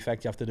you're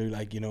prefect, you have to do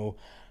like a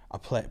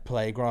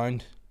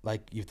playground.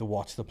 Like you have to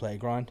watch the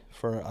playground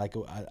for like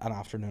an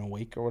afternoon a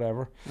week or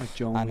whatever. Like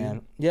John. And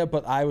then yeah,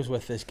 but I was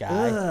with this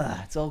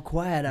guy. It's all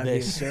quiet out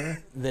This- here,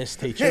 sir. This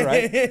teacher,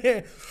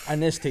 right? And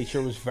this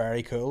teacher was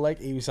very cool. Like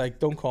he was like,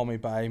 "Don't call me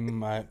by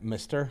my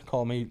Mister.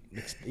 Call me."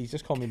 He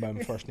just called me by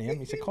my first name.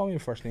 He said, "Call me my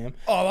first name."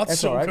 Oh, that's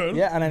It's so all right. cool.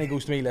 Yeah, and then he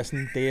goes to me,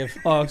 "Listen, Dave,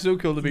 Oh, it's so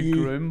cool to be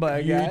groomed by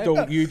a guy.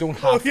 you don't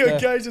Oh, have yeah,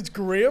 to." guys, it's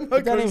Graham. How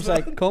But then cool he is was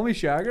that? like, Call me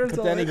Shagger. it's but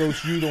all then he right.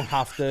 goes, "You don't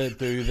have to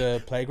do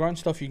the playground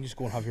stuff. You can just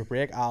go and have your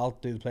break. I'll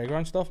do the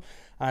playground stuff."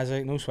 And I was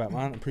like, "No sweat,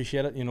 man.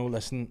 Appreciate it.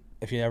 Listen,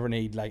 if you ever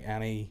need like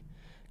any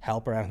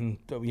help or anything,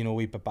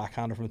 we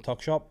backhander from the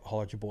tuck shop,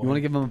 holler at your boy." You want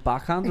to give him a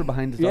backhand or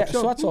behind the Yeah, tuck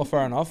so shop? that's all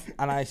fair enough.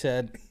 And I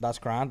said, "That's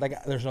grand."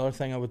 Like, there's another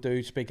thing I would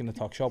do, speaking of the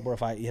tuck shop, where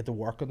if you had to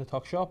work in the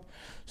tuck shop,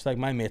 so like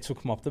my mates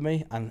would come up to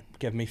me and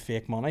give me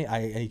fake money.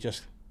 I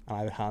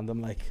would hand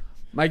them like,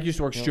 Mike used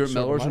to work You know, Stuart sort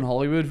of Miller's in amount.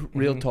 Hollywood,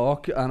 real Mhm.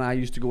 talk, and I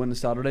used to go in the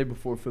Saturday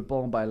before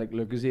football and buy like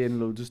Lucasy and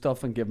loads of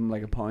stuff and give him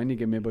like £1. He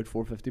gave me about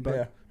 $4.50 back.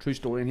 Yeah. True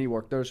story, and he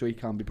worked there, so he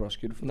can be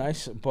prosecuted for that.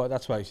 nice. But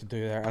that's what I used to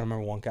do there. I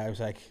remember one guy was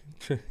like,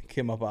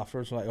 came up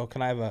afterwards, like, "Oh,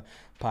 can I have a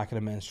packet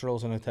of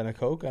minstrels and a tin of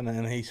Coke?" And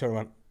then he sort of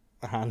went,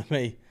 handed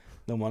me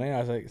no money. And I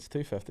was like, "It's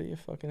 $2.50, you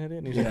fucking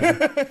idiot." And he was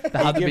like, They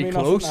had to "Give be me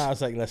nothing." close. And I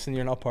was like, "Listen,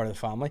 you're not part of the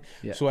family."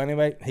 Yeah. So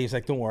anyway, he's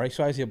like, "Don't worry."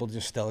 So I was able to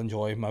just still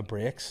enjoy my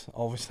breaks,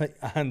 obviously,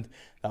 and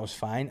that was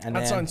fine. And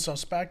That then, sounds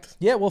suspect.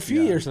 yeah, well, a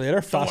few Yeah. years later,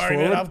 Don't fast worry,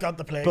 mate, forward, I've got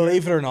the play.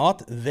 believe it or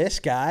not, this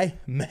guy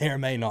may or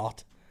may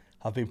not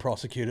have been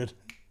prosecuted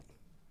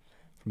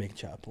for making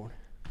child porn.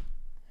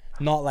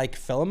 Not like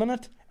filming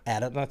it,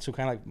 editing it, so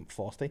kind of like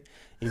Frosty.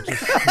 He was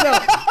just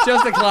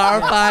Just to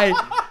clarify,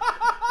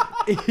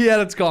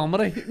 yeah, it's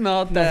comedy,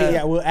 not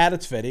yeah, well,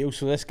 edits video.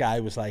 So this guy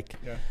was like,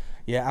 Yeah.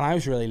 yeah, and I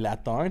was really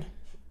let down.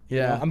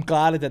 Yeah. I'm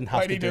glad I didn't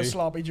have Why to did he do a do.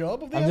 sloppy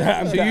job of the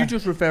I'm So you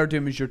just referred to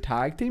him as your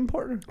tag team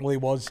partner? Well, he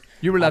was.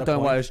 You were at let a down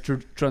point. while his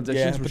transitions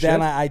Yeah, were but shit.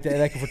 then I did,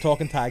 like, if we're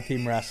talking tag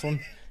team wrestling,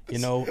 you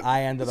know,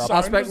 I ended up. Sound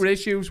Aspect was-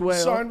 ratios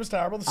well. sound was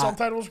terrible. The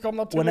subtitles were coming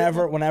up too late.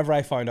 Whenever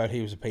I found out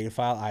he was a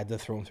paedophile, I had to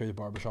throw him through the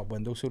barbershop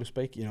window, so to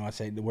speak. You know, I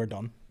say we're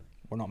done.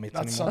 We're not mates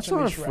That's anymore. such That's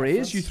not a niche phrase.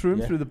 reference. You threw him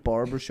Yeah. through the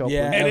barbershop.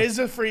 Yeah. window. It is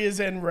a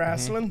phrase in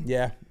wrestling.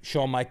 Yeah,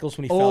 Shawn Michaels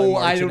when he fell Oh, in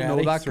I don't know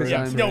Martinelli, that threw 'cause him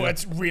I'm- through No, the-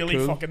 it's really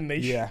Cool. fucking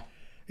niche. yeah.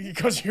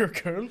 Because you're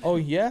cool. Oh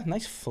yeah,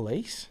 nice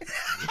fleece.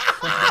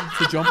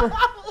 It's a jumper.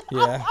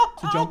 Yeah.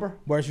 It's a jumper.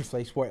 Where's your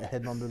fleece? Where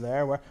hidden under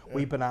there? Where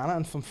wee banana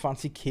and some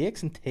fancy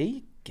cakes and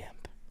tea?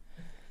 Gimp.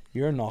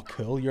 You're not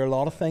cool. You're a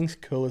lot of things.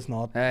 Cool is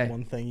not Hey.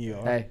 one thing you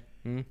are. Hey,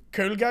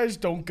 Cool guys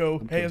don't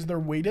go, hey, is there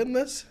weed in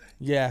this?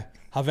 Yeah.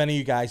 Have any of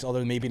you guys, other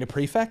than me being a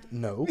prefect?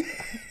 No.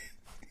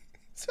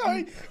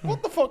 Sorry,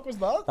 what the fuck was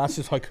that? That's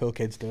just how cool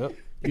kids do it.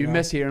 you know?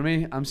 mishear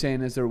me. I'm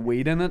saying, is there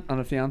weed in it? And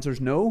if the answer's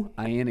no,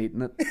 I ain't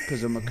eating it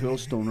because I'm a cool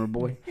stoner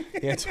boy.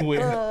 Yeah, it's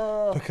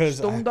weird because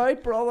Stoned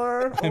out,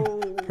 brother. I'm Oh.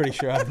 pretty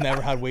sure I've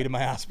never had weed in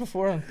my ass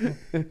before.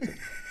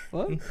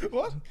 What?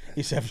 What?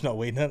 You said there's not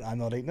weed in it. I'm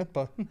not eating it,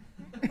 but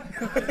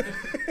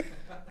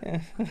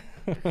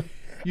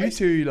You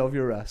two love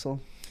your wrestle.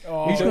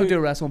 Oh, You should do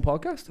a wrestling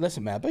podcast.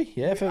 listen, maybe.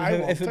 Yeah, if I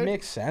want it to.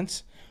 makes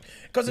sense.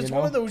 because it's you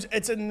one of know? those.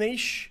 It's a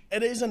niche.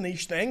 It is a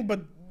niche thing,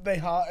 but it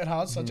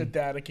has such a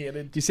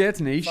dedicated Do you say it's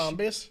niche? fan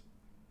base.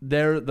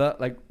 They're that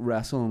like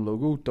wrestling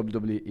logo,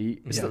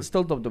 WWE. It's Yeah.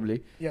 still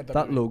WWE. Yeah,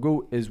 That WWE.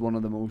 logo is one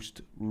of the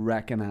most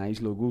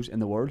recognized logos in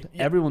the world.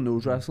 Yeah. Everyone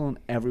knows wrestling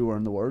everywhere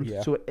in the world.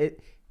 Yeah. So it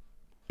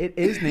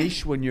is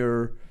niche when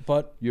you're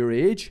But your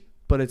age,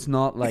 but it's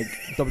not like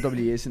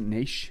WWE isn't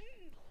niche.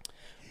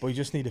 we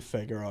just need to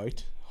figure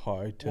out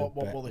how to.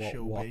 What will the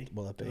show what be?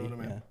 will it be? You know what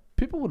I mean? Yeah.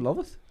 People would love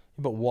it.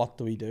 But what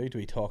do we do? Do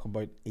we talk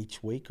about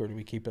each week or do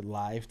we keep it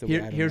live?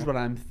 Here's what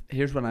I'm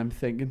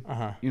thinking.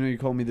 Uh-huh. You know, you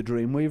call me the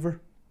Dream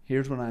Weaver.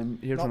 Here's when I'm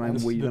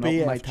Not weaving up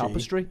BFG, my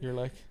tapestry. You're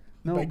like,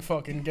 No, Big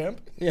fucking gimp.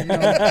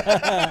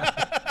 yeah.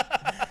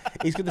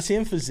 He's got the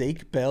same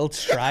physique, build,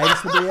 stride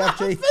as the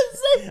BFG.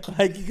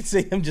 Like you can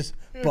see him just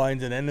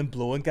bounding in and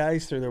blowing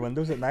guys through their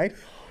windows at night.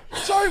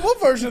 Sorry, what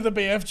version of the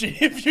BFG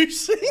have you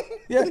seen?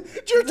 Yeah.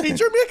 Did your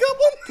teacher make up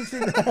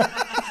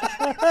one?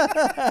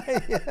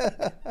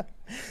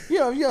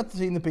 You have to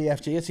see the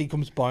BFG as he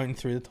comes bounding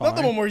through the town. Not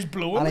the one where he's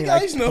blowing and the he,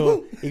 guys,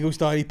 no. he goes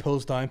down, he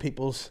pulls down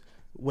people's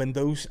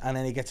windows, and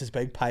then he gets his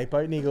big pipe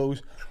out and he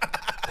goes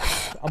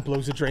and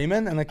blows a dream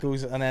in, and it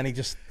goes, and then he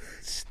just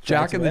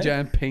Jack strides and the away.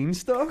 Giant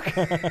Beanstalk.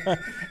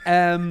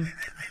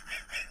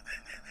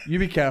 You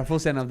be careful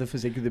saying I have the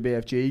physique of the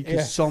BFG because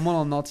Yeah. someone,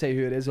 I'll not say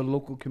who it is, a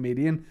local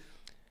comedian,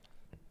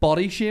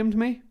 body shamed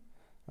me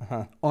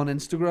Uh-huh. on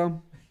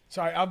Instagram.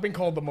 Sorry, I've been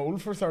called the mole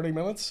for 30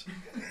 minutes.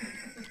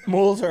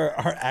 Moles are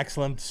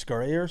excellent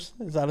scurriers.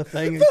 Is that a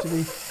thing? It should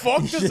be-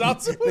 Fuck does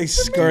that supposed They to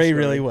scurry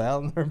really well,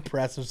 and they're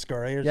impressive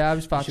scurriers. Yeah, I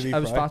was fat. should be I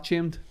was proud. fat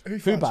shamed. mean?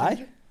 Who by?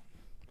 fancied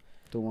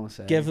Don't want to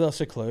say. Give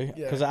us a clue,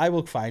 Yeah. because I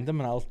will find them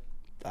and I'll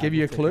Give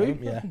you a take clue? them,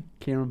 Yeah.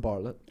 Kieran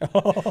Bartlett.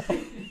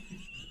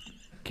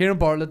 Kieran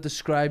Bartlett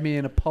described me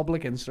in a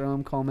public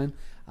Instagram comment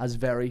as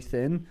very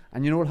thin.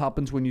 And you know what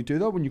happens when you do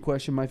that? When you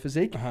question my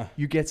physique, Uh-huh.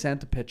 you get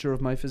sent a picture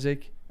of my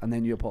physique, and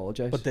then you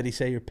apologise. But did he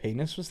say your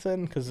penis was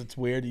thin? Because it's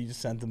weird you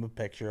just sent him a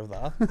picture of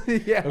that.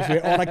 yeah, It was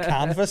weird. On a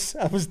canvas.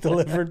 It was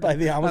delivered by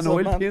the an Amazon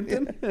oil man.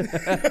 painting.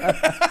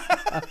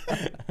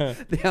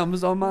 The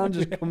Amazon man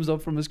just comes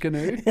up from his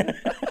canoe.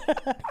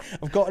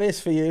 I've got this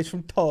for you. It's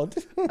from Todd.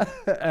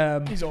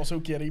 He's also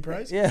Kitty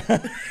Price. Yeah.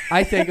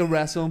 I think a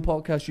wrestling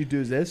podcast you do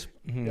is this.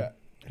 Mhm. Yeah.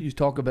 You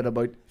talk a bit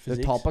about Physiques.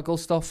 the topical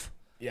stuff,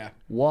 Yeah.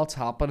 what's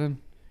happening.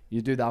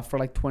 You do that for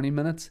like 20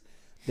 minutes.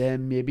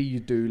 Then maybe you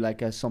do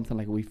like something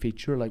like a wee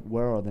feature, like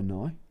where are they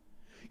now?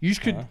 You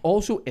could Uh-huh.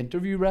 also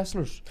interview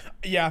wrestlers.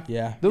 Yeah.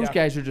 Yeah. Those Yeah.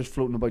 guys are just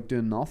floating about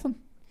doing nothing.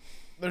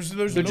 There's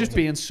They're loads just of-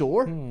 being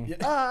sore. Hmm. Yeah.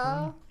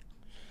 Ah.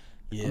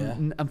 Yeah.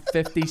 I'm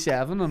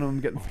 57 and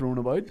I'm getting thrown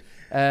about.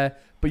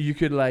 But you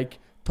could like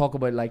talk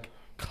about like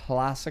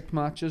classic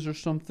matches or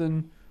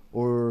something,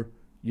 or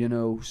you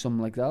know,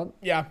 something like that.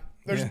 Yeah.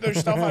 Yeah. There's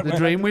stuff I The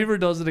Dreamweaver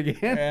does it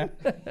again.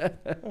 Yeah.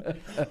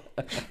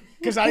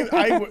 Because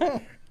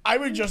I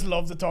would just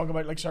love to talk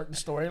about like certain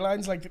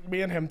storylines. Like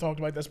me and him talked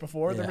about this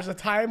before. There Yeah. was a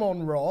time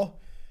on Raw,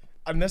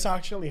 and this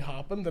actually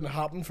happened, and it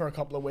happened for a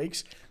couple of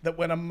weeks, that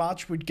when a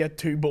match would get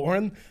too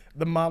boring,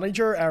 the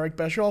manager, Eric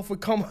Bischoff,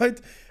 would come out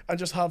and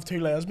just have two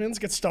lesbians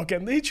get stuck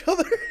into each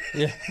other.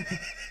 Yeah.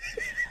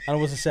 And it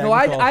was a second No,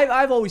 call.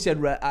 I've always said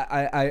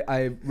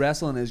I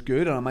wrestling is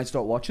good and I might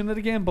start watching it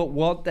again. But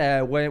what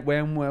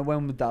when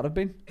would that have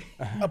been?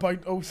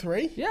 About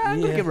 03. Yeah, I'm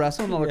gonna Yeah. give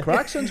wrestling another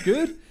crack. Sounds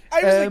good.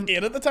 I was Um, like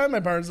 8 at the time. My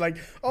parents like,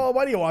 oh,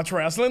 why do you watch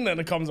wrestling? Then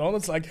it comes on.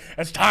 It's like,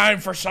 it's time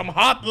for some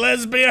hot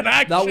lesbian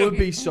action. That would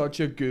be such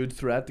a good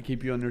threat to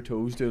keep you on your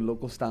toes doing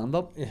local stand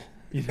up. Yeah.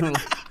 You know,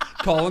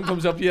 Colin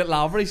comes up to you at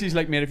Lavery's. He's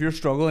like, mate, if you're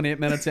struggling 8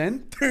 minutes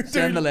in,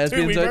 send the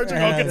lesbians out. Two are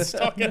going to get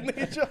stuck in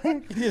each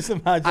other. Just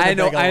imagine. I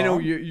know.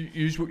 alarm.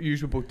 You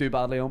would both do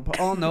badly on.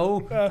 Oh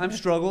no, I'm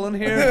struggling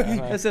here.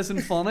 This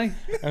isn't funny.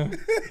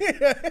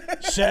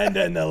 Send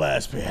in the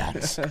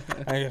lesbians.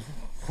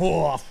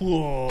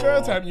 During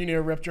the time you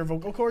near ripped your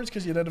vocal cords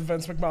because you did a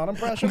Vince McMahon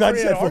impression for Not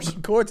 8 said hours.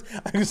 vocal cords.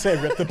 I can say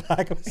rip the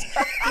back of his.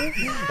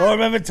 Oh, I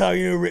remember telling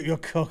you to rip your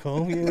cock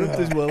home. Ripped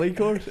his willy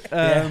cord.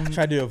 Yeah, I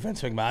tried to do a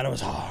Vince McMahon. It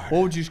was hard.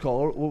 What would you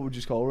call it? What would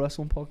you call a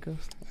wrestling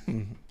podcast?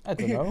 I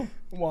don't know.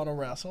 Want to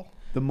wrestle?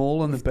 The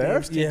Mole and the Bear.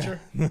 Dave's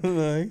teacher.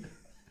 The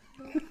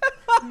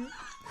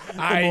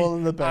I Mole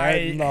and the Bear.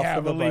 I nothing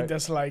heavily about.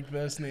 dislike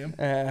this name.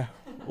 I'm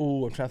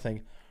trying to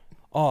think.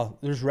 Oh,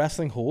 there's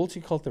wrestling holes.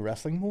 You call it the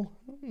wrestling hole?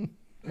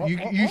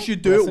 You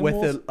should do it Wrestling with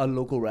holes? a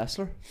local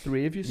wrestler.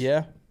 3 of you.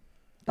 Yeah.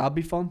 That'd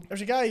be fun.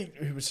 There's a guy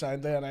who was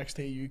signed to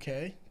NXT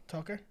UK,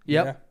 Tucker.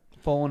 Yep. Yeah.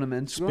 Following him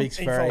in Instagram. Speaks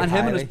He very follows- And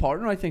him and his highly.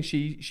 partner, I think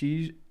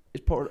she's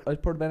part of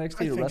NXT or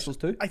think wrestles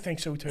too. I think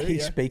so too. He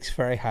Yeah. speaks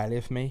very highly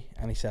of me,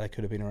 and he said I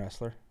could have been a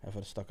wrestler if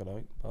I'd stuck it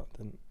out, but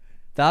didn't.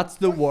 That's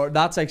the word.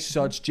 That's like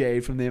such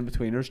Jade from the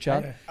In-Betweeners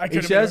chat. Yeah. I He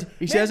could've says been-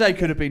 he says I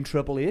could have been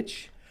Triple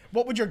H.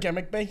 What would your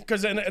gimmick be?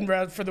 Because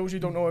for those who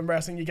don't know, in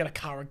wrestling, you get a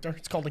character.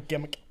 It's called a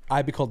gimmick.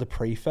 I'd be called the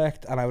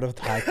prefect, and I would have a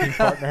tag team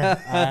partner,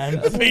 and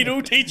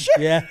Pedo teacher.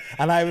 yeah,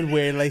 and I would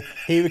weirdly,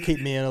 he would keep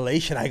me in a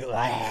leash, and I go,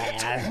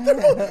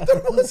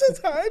 There was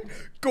a time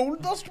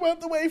Goldust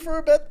went away for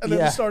a bit and then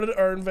Yeah. he started to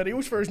earn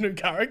videos for his new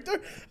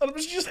character, and it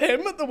was just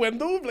him at the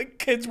window, like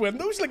kids'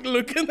 windows, like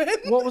looking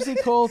in. what was he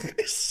called?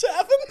 He's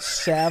 7.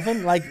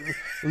 7. Like,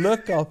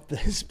 look up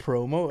this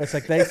promo. It's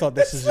like they thought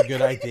this is a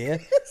good idea.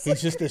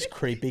 He's just this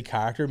creepy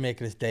character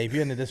making his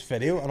debut into this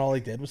video, and all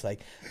he did was like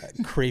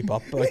creep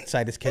up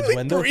outside his kid's Like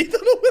window. breathing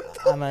a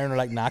window. And they're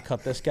like, nah,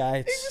 cut this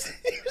guy.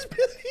 He was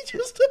basically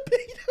just a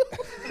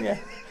pedo. Yeah.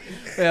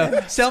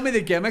 Yeah. Tell me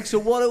the gimmick. So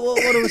what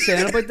are we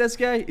saying about this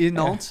guy? He's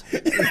nonce.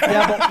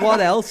 Yeah, but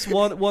what else?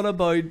 What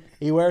about?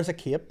 He wears a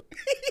cape.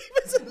 He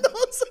was a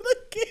nonce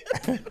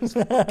in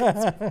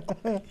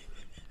a kid.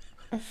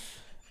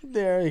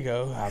 There you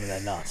go. I'm a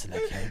nonce in a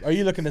cape. Are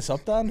you looking this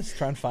up, Dan? Just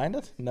try and find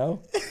it? No.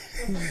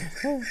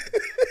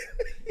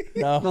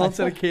 No. Nonce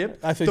in a cape.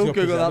 I think Don't you'll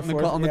Google that present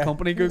it for us. on the Yeah.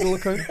 company Google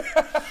account.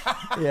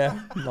 Yeah.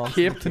 Nonce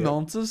in Cape a to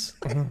nonces.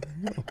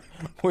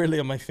 Weirdly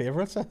on my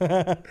favourites.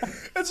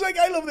 It's like,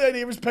 I love the idea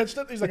he was pitched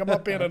it. He's like, I'm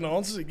not being a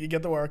nonce. You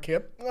get to wear a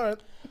cape. All right.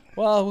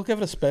 Well, we'll give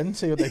it a spin,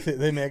 see what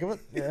they make of it.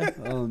 Yeah.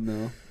 Oh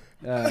no.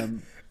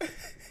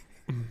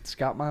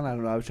 Scatman. I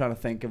don't know. I was trying to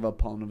think of a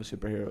pun of a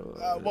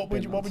superhero. What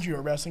would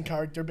your wrestling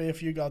character be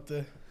if you got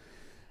the?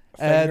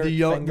 the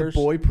fingers.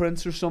 boy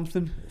prince or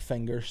something?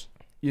 Fingers.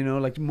 You know,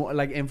 like more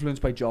like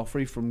influenced by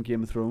Joffrey from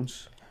Game of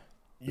Thrones.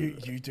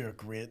 You do a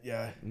great,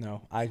 yeah.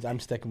 No, I'm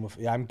sticking with.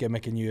 Yeah, I'm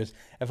gimmicking you as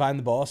if I'm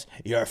the boss.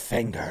 Your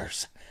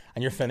fingers,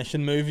 and your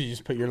finishing move, you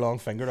just put your long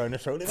finger down their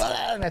throat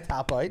and I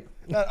tap out.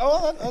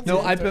 That's No,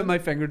 it, I too. put my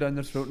finger down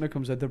their throat and it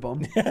comes out their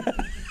bum.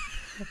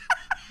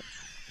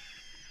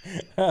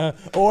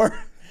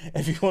 Or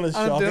if you want to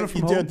I'm shock doing it it,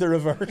 from you do home. it the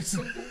reverse.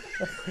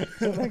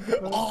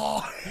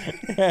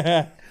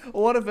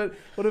 What if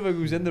it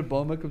goes in their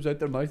bum, it comes out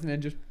their mouth, and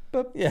then just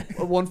boop, Yeah.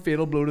 one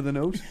fatal blow to the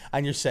nose?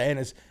 And you're saying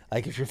is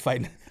like if you're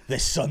fighting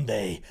this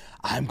Sunday,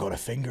 I'm gonna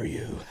finger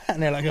you,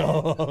 and they're like,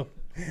 oh,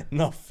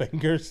 not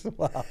fingers.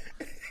 Wow.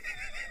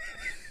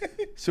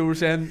 So we're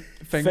saying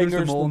fingers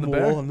the mole and the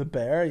bear. and the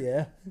bear.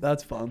 Yeah,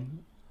 That's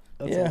fun.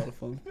 That's Yeah. a lot of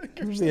fun.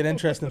 usually an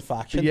interesting But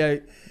faction. yeah,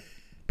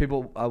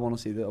 people, I want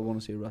to see that. I want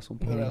to see a wrestling.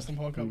 The program. wrestling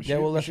podcast. We Yeah,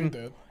 should, well, we should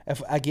listen, do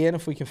it.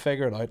 If we can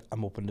figure it out,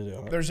 I'm open to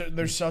doing it.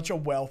 There's such a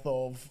wealth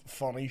of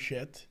funny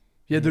shit.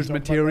 Yeah, there's Stuff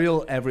like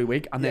material every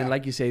week, and then Yeah.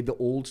 like you say, the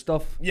old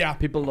stuff. Yeah.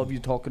 People love you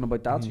talking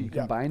about that, so you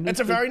Yeah. combine. It's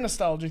a those two. very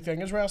nostalgic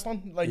thing as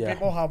wrestling. Like Yeah.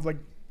 people have like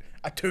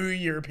a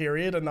 2-year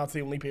period, and that's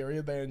the only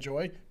period they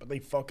enjoy, but they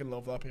fucking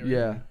love that period.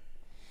 Yeah.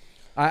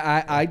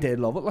 I did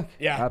love it. Like,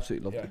 Yeah. I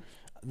absolutely loved Yeah.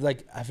 it.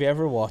 Like, have you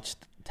ever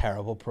watched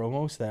terrible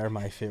promos? They're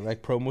my favorite.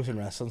 Like promos in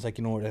wrestling, like,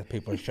 you know, where the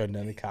people are shouting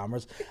down the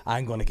cameras.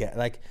 I'm gonna get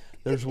like.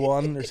 There's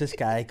this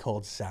guy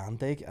called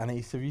Zandig, and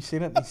have you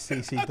seen it? He's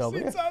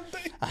CCW. It's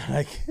Andy. And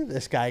like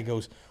this guy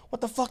goes, "What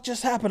the fuck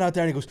just happened out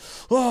there?" And he goes,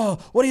 "Oh,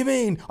 what do you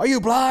mean? Are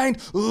you blind?"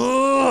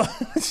 Oh,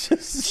 it's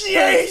just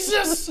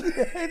Jesus!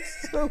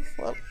 it's so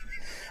fun.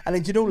 And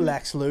then do you know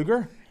Lex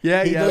Luger?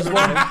 Yeah, He yeah. does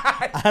one,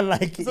 and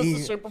like Is this the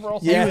Super Bowl?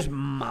 He Yeah. was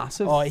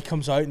massive. Oh, he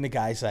comes out and the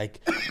guy's like,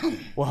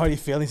 "Well, how do you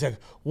feel?" He's like,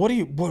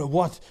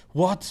 What?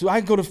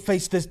 I'm going to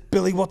face this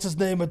Billy, what's his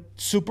name, at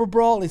Super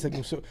Brawl. He's like,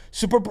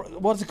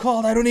 what's it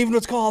called? I don't even know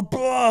what it's called.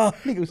 Blah.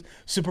 And he goes,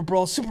 Super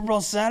Brawl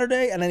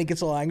Saturday. And then he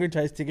gets all angry and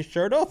tries to take his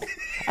shirt off.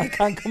 And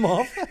can't come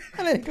off.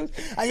 And then he goes,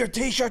 and your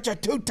t-shirts are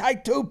too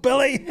tight too,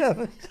 Billy.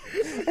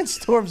 And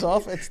storms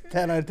off. It's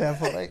 10 out of 10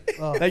 funny.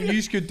 Oh. Like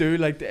you could do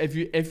like if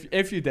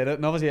you did it,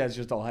 and obviously it's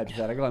just all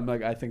hypothetical. I'm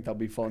like, I think that'd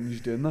be fun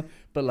just doing that.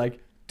 But like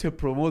to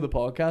promo the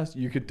podcast,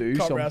 you could do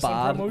Cut some wrestling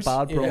bad promos.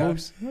 bad Yeah.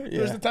 promos.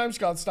 There's the time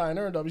Scott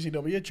Steiner in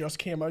WCW just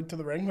came out to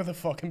the ring with a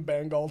fucking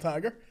Bengal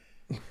tiger.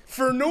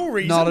 For no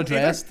reason. Not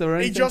addressed or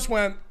He anything? just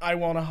went, I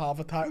want to have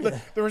a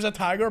tiger. There was a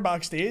tiger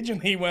backstage,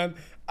 and he went,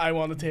 I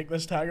want to take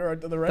this tiger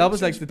out to the ring. That was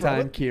So like he's the brought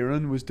time it.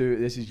 Kieran was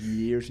doing. This is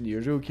years and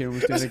years ago. Kieran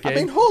was doing a I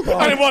mean, gig. hold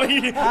on. And what,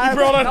 he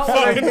brought out a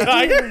fucking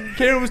tiger.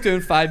 Kieran was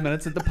doing 5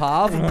 minutes at the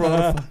path and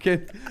brought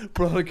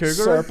a cougar.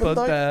 Serpent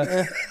But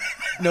out.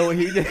 no,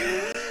 he did.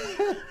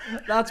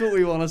 That's what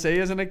we want to see,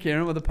 isn't it?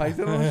 Kieran with a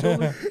python on his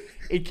shoulder.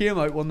 He came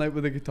out one night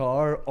with a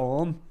guitar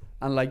on,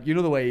 and like, you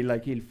know the way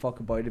like he'll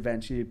fuck about.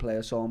 Eventually he'll play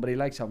a song, but he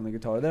likes having the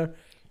guitar there.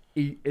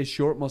 His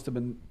spot must have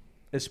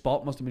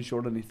been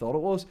shorter than he thought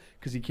it was,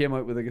 because he came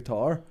out with a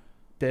guitar,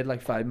 did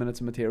like 5 minutes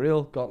of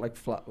material, got like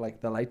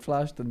the light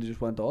flashed, and just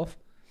went off.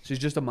 So he's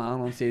just a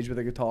man on stage with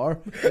a guitar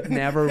that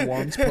never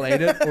once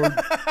played it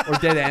or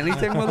did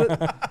anything with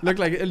it.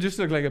 It'll just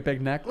look like a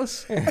big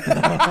necklace,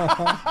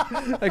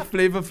 like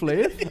Flava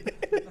Flav.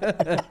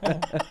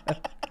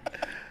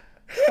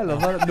 I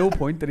love that. At no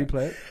point did he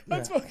play it.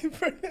 That's fucking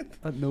brilliant.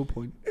 At no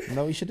point.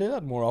 No, you should do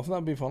that more often.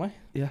 That'd be funny.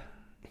 Yeah.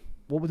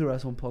 What would the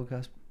wrestling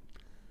podcast?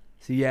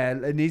 So yeah,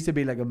 it needs to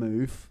be like a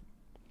move,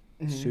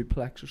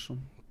 suplex or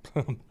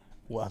something.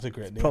 Well, that's a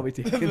great name. Probably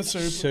taken. The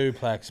soup.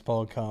 Suplex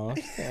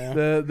podcast. Yeah.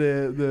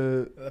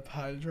 The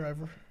pile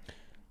driver.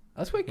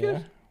 That's quite good.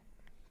 Yeah.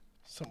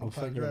 Something We'll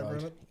pile figure it driver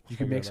in out. it. You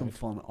could make some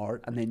fun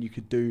art, and then you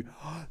could do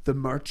the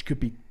merch could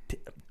be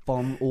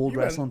fun old You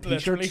wrestling went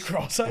literally t-shirts.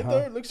 cross-eyed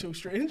there. It looks so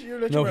strange. You're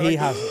No, literally he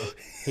like, has.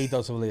 He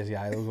does have a lazy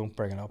eye. Though, don't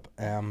bring it up.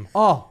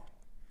 Oh,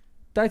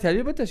 did I tell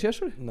you about this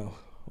yesterday? No.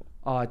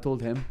 Oh, I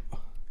told him.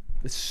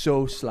 It's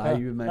so sly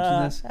you would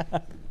mention this.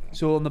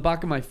 So on the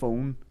back of my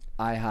phone,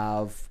 I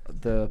have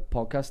the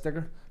podcast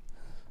sticker,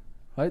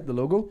 right? The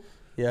logo,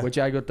 Yeah. which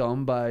I got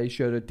done by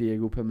shout out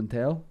Diego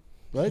Pimentel,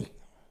 right?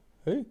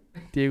 Who?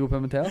 Diego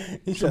Pimentel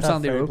He from should have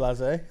Sandy very Road.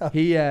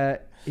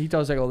 blasé. He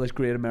does like all this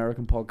great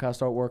American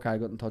podcast artwork. I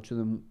got in touch with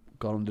him,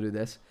 got him to do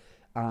this,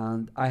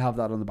 and I have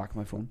that on the back of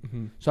my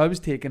phone. So I was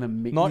taking a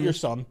meeting. Not your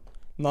son.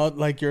 Not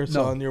like your No.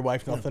 son, your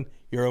wife, nothing.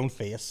 Your own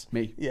face.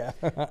 Me. Yeah.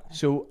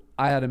 So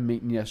I had a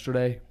meeting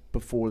yesterday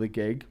before the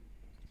gig.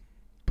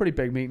 Pretty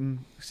big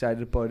meeting.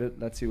 Excited about it.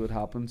 Let's see what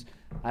happens.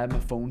 I had my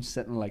phone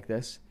sitting like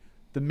this.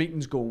 The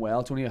meeting's going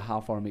well. It's only a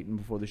half-hour meeting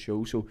before the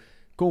show, so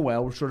going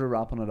well. We're sort of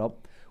wrapping it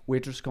up.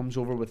 Waitress comes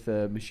over with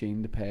the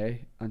machine to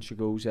pay, and she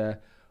goes, said,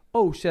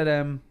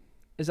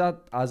 is that,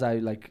 as I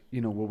like,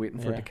 we're waiting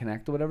for it to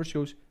connect or whatever, she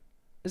goes,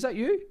 is that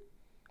you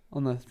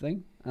on the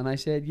thing? And I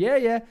said,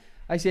 yeah.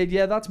 I said,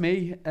 yeah, that's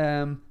me.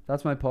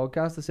 That's my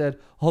podcast. I said,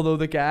 although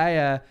the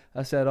guy,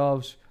 I said, I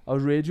was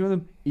raging with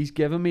him. He's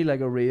giving me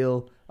like a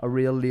real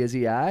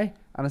lazy eye.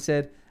 And I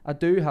said, I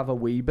do have a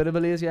wee bit of a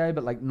lazy eye,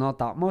 but like not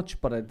that much.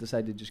 But I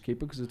decided to just keep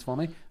it because it's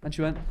funny. And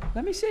she went,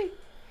 let me see.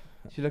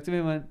 She looked at me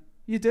and went,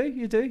 you do.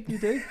 You do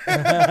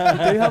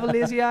have a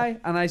lazy eye.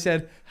 And I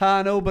said,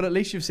 no, but at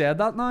least you've said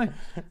that now.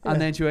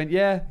 And then she went,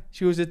 yeah.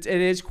 She goes, it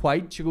is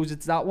quite. She goes,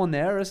 it's that one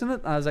there, isn't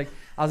it? And I was like,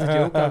 as a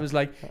joke, I was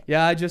like,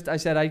 yeah, I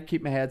said I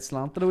keep my head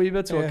slanted a wee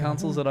bit so it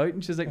cancels it out.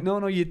 And she's like,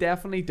 no, you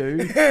definitely do.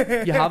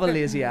 You have a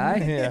lazy eye.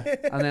 Yeah.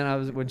 And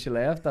then when she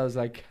left, I was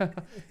like,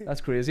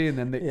 that's crazy. And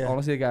then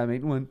honestly, the guy I'm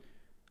meeting went,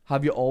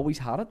 have you always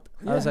had it?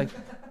 I was like,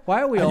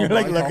 why are we all You're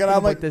like talking looking at him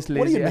about like, this what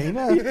do lazy you eye? mean?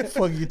 What the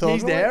fuck are you talking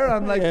He's there. about?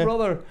 I'm like, Yeah.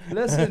 brother,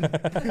 listen.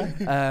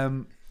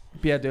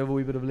 But yeah, I do have a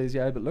wee bit of a lazy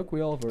eye, but look, we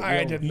all have.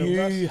 I didn't know You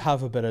that.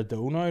 have a bit of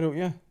dough now, don't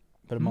you?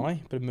 Bit of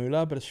money, bit of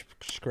moolah, bit of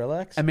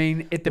Skrillex. I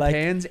mean, it Like-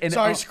 depends. in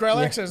Sorry,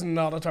 Skrillex is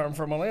not a term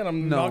for money, and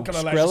I'm No, not going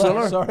to let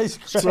Skrilla. you. Sorry,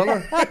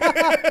 Skriller.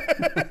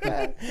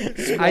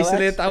 Skrillex.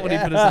 Isolate that when he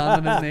put his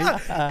hand on his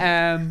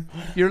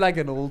knee. You're like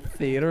an old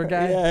theatre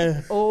guy.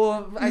 Yeah.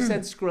 Oh, I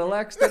said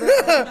Skrillex, did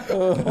I?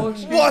 Oh,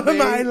 excuse What am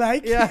me. I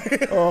like? Yeah,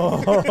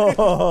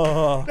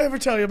 Oh. Did I ever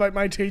tell you about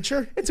my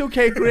teacher? it's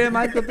okay, Graham.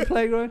 I've got the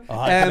playground. Oh,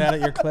 I can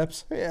edit your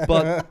clips. Yeah.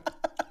 But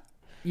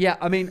yeah,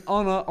 I mean,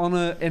 on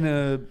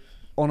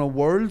a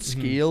world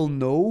scale,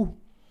 no.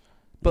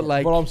 But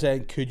like, what I'm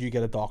saying, could you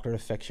get a doctor to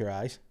fix your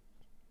eyes?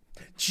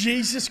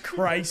 Jesus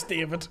Christ,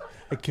 David.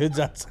 Could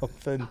that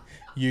something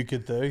you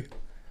could do?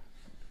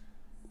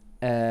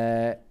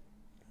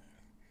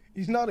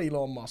 He's not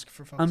Elon Musk,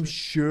 for fuck's I'm sake.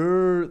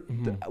 sure.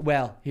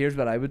 Well, here's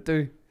what I would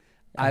do.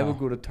 I would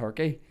go to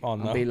Turkey Oh,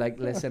 and no. be like,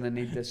 "Listen, I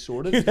need this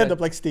sorted." You'd end up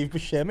like Steve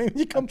Buscemi when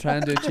you come Try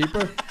and do it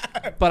cheaper.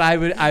 But I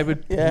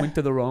would Yeah. point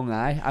to the wrong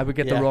eye. I would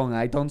get Yeah. the wrong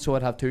eye done, so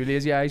I'd have two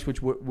lazy eyes,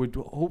 which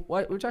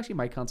which actually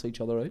might cancel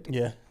each other out.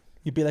 Yeah.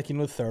 You'd be like,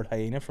 the third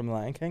hyena from The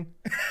Lion King.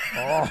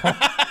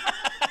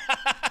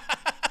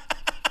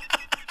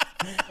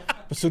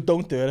 But so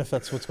don't do it if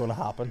that's what's going to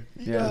happen.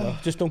 Yeah.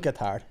 Just don't get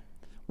tired.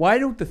 Why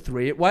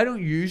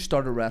don't you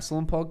start a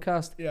wrestling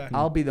podcast? Yeah.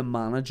 I'll be the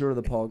manager of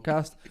the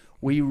podcast.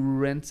 We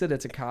rinse it.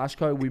 It's a cash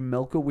cow. We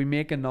milk it. We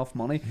make enough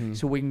money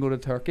so we can go to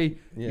Turkey.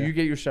 Yeah. You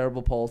get your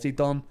cerebral palsy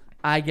done.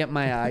 I get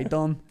my eye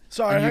done.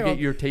 Sorry, and you hang get on.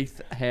 your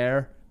teeth,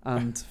 hair,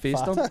 and face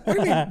Fat. done. What do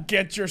you mean,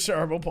 get your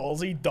cerebral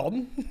palsy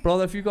done?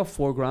 Brother, if you got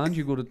 $4,000,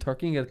 you go to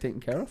Turkey and get it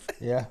taken care of.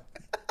 Yeah.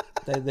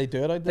 They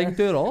do it out They there. can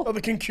do it all Oh,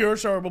 they can cure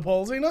cerebral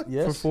palsy now. for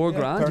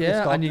 $4,000. Turkish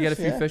Yeah, and you get a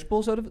doctors, few yeah. fish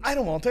bowls out of it. I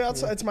don't want to.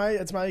 That's it's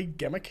my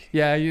gimmick.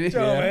 Yeah, you. Do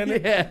you know what I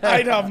mean? Yeah.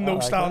 I'd have I no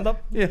like stand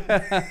up.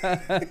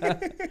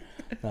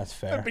 That's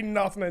There'd fair. be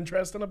nothing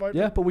interesting about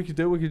Yeah, it. but we could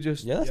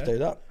just. Yeah, let's Yeah. do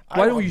that.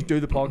 Why don't we do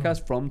the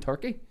podcast from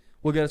Turkey?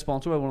 We'll get it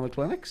sponsored by one of the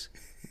clinics.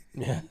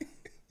 Yeah,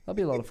 That'd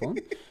be a lot of fun.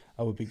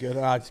 that would be good.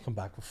 And I'd just come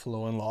back with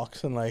flowing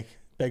locks and like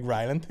big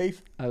Ryland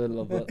teeth. I would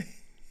love that.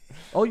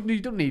 Oh, you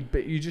don't need,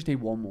 but you just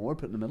need one more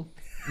put in the middle.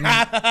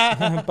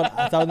 But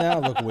I thought that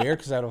would look weird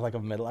because I'd have like a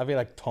middle. I'd be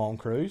like Tom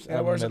Cruise.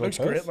 Yeah, whereas it looks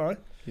great now.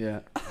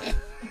 Yeah.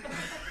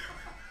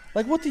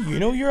 Like, what do you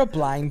know? You're a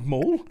blind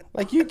mole.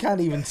 Like, you can't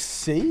even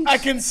see. I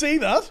can see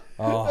that.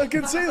 Oh, I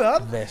can see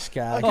that. this I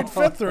guy. can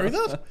fit through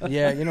that.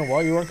 Yeah, you know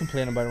what? You weren't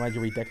complaining about my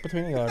wee dick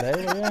between you the other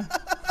day, were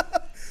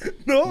you?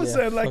 No, I was Yeah,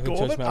 saying like fucking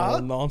go of it.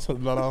 judgmental nonsense.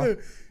 Blah, blah.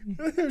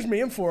 There's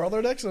me and 4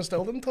 other dicks and I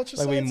still didn't touch his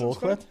Like wee sides, mole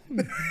it's fine.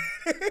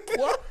 clit.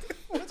 What?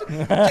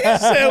 You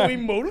say a wee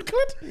mole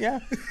clit? Yeah.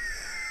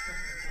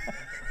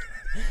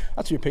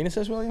 That's what your penis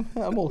is, William.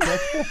 A mole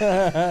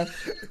clit.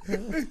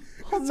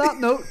 On that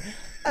note,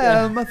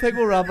 I think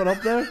we'll wrap it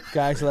up there.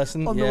 Guys,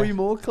 listen. On the Yeah. wee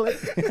more clip.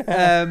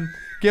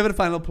 Give it a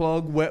final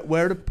plug.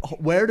 Where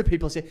do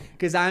people see?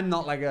 Because I'm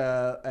not like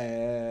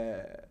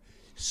a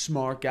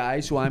smart guy,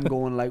 so I'm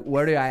going like,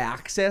 where do I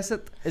access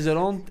it? Is it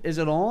on?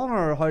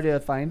 Or how do I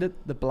find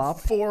it? The blap.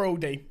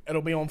 4OD.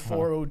 It'll be on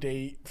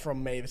 4OD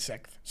from May the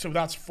 6th. So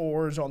that's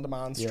 4's on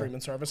demand Yeah.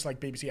 streaming service like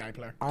BBC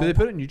iPlayer. Do they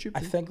put it on YouTube? I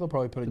think they'll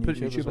probably put it on They'll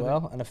put it on YouTube as YouTube, I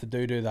well. And if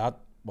they do that,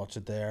 watch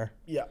it there.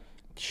 Yeah.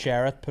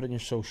 Share it, put it in your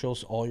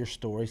socials, all your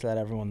stories, let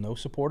everyone know,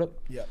 support it.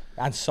 Yeah.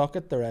 And suck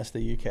it, the rest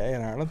of the UK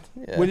and Ireland.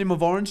 Yeah. William of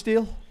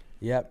Orangedeal.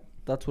 Yep.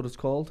 That's what it's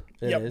called.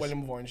 It Yep, is.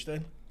 William of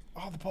Orangedeal.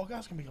 Oh, the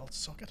podcast can be called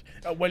Suck It.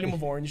 William of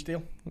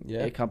Orangedeal. Yeah.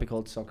 It can't be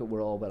called Suck It.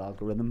 We're all about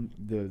algorithm.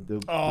 The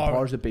Oh,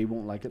 powers that be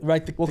won't like it.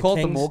 Right, We'll call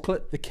it the mole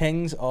clip. The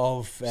kings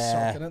of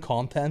Sucking it.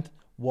 content.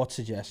 What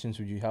suggestions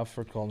would you have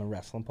for calling a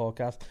wrestling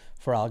podcast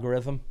for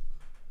algorithm?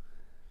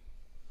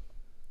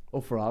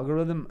 Oh, for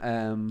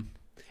algorithm.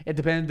 It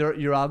depends.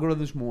 Your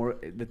algorithm's more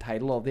the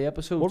title of the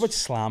episode. What about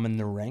slamming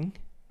the ring?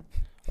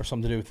 Or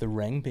something to do with the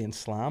ring being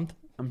slammed?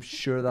 I'm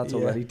sure that's Yeah.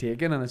 already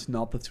taken, and it's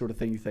not the sort of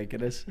thing you think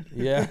it is.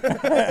 Yeah.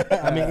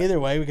 I mean, either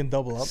way, we can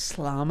double up.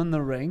 Slamming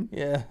the ring.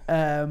 Yeah.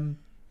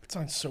 It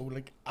sounds so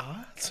like,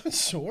 it sounds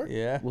sore.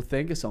 Yeah. We'll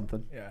think of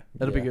something. Yeah.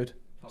 That'll be Yeah. good.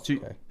 So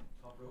Okay.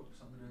 Top rope,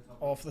 something in the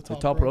top Off the the top,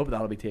 top rope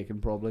that'll be taken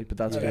probably, but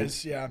that's It good.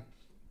 is, yeah.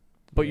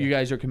 But you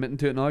guys are committing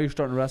to it now. You're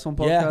starting a wrestling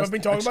podcast. Yeah. We've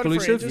been talking about it for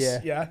Exclusive?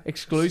 ages. Yeah. Yeah.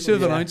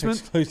 Exclusive Yeah, announcement.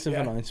 Exclusive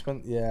Yeah.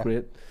 announcement. Yeah.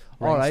 Great.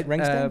 All right.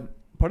 Ring sting.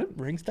 Pardon?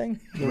 Ring sting.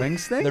 The ring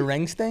sting. The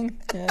ring sting.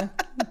 Yeah.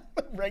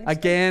 Rings.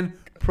 Again,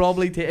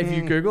 probably if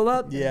you Google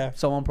that, Yeah.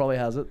 someone probably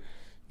has it.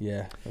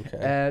 Yeah.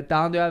 Okay.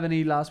 Dan, do you have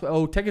any last?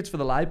 Oh, tickets for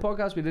the live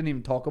podcast. We didn't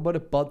even talk about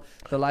it, but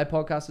the live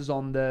podcast is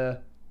on the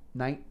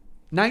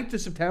 9th of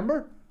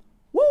September.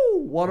 Woo!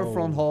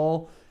 Waterfront Oh.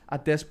 Hall.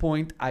 At this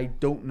point, I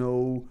don't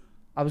know.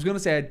 I was gonna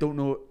say I don't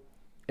know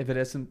if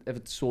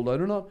it's sold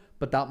out or not,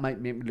 but that might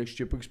make me look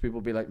stupid because people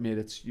will be like,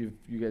 "Mate, you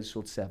guys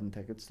sold 7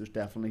 tickets. There's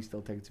definitely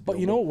still tickets available." But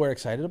you know what we're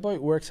excited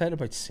about? We're excited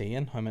about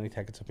seeing how many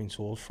tickets have been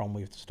sold from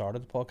we've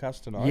started the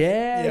podcast to now.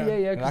 Yeah, Yeah. because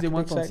That they could be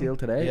went on exciting. sale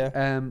today.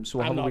 Yeah. So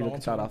we'll I'm have a not wee look on,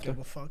 at so I that don't after. give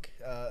a fuck.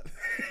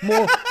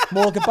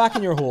 Mole, get back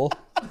in your hole.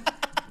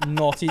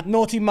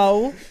 Naughty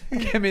mole.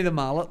 Give me the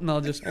mallet and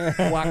I'll just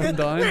whack him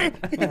down.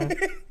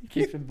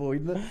 Keep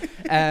avoiding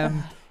it.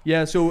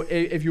 Yeah, so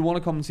if you want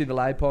to come and see the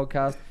live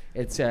podcast,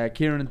 it's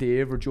Kieran and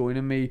Dave are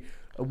joining me.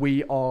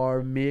 We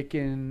are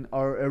making,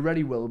 or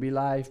already will be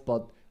live,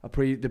 but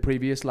the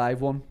previous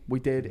live one we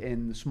did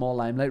in the small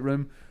Limelight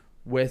room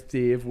with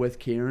Dave, with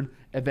Kieran.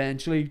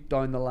 Eventually,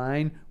 down the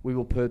line, we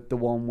will put the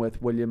one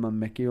with William and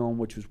Mickey on,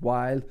 which was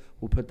wild.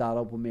 We'll put that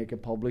up, we'll make it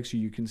public so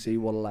you can see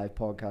what a live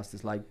podcast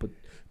is like, but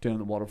doing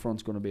the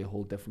waterfront's going to be a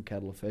whole different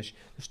kettle of fish.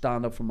 The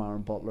stand-up from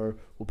Aaron Butler,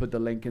 we'll put the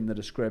link in the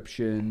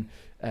description.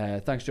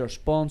 Thanks to our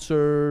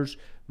sponsors.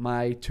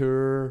 My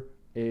tour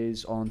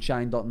is on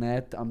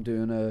shine.net. I'm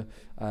doing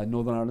a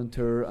Northern Ireland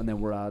tour, and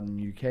then we're adding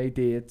UK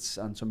dates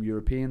and some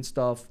European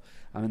stuff.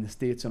 I'm in the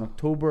States in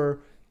October.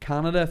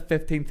 Canada,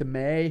 15th of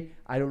May.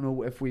 I don't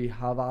know if we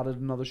have added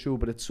another show,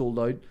 but it's sold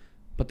out.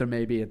 But there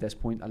may be at this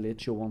point a late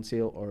show on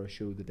sale or a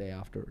show the day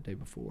after or day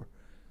before.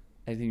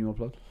 Anything you want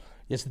to plug?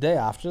 Yes, the day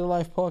after the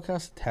live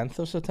podcast, 10th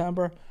of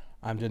September,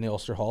 I'm doing the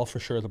Ulster Hall. For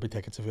sure there'll be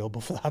tickets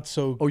available for that.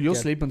 So Oh, you'll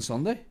get- sleep on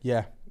Sunday?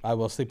 Yeah, I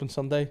will sleep on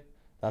Sunday.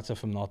 That's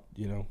if I'm not,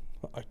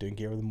 out doing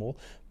gear with the mole.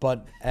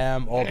 But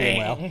all being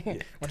well.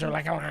 Would you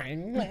like a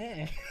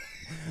line?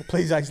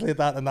 Please isolate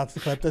that, and that's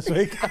the clip this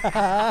week.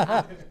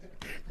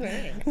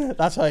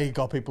 That's how he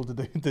got people to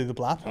do the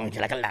blap. Would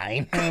you like a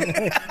line?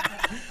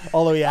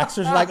 All the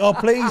extras are like, "Oh,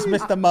 please,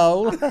 Mr.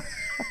 Mole."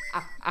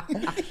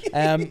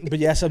 But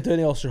yes, I'm doing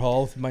the Ulster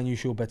Hall with my new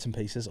show Bits and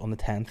Pieces on the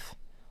 10th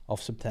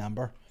of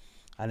September,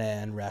 and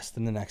then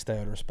resting the next day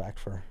out of respect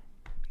for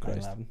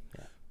Grade Christ. 11.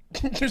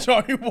 Yeah.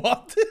 Sorry,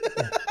 what?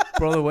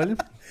 Brother William?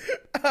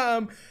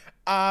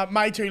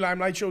 My 2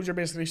 Limelight shows are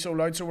basically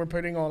sold out, so we're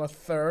putting on a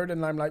 3rd in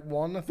Limelight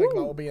 1. I think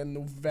that will be in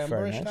November-ish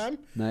Very nice. time.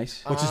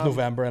 Nice. Which is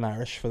November in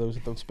Irish for those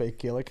that don't speak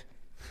Gaelic.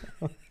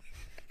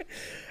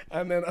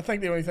 And then I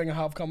think the only thing I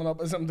have coming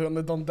up is I'm doing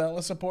the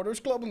Dundela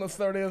Supporters Club on the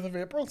 30th of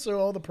April, so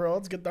all the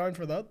prods get down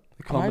for that.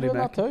 The Am I comedy doing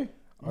that Mecca. too?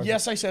 Or is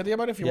Yes, I said to you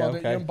about it if you yeah, want it.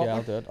 okay. Ian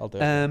Butler. Yeah, I'll do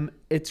it.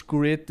 It's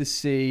great to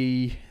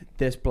see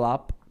this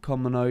blap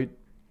coming out.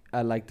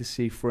 I like to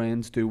see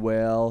friends do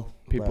well.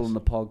 People Bless. on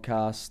the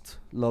podcast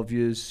love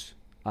yous.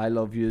 I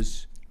love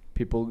yous.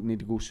 People need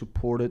to go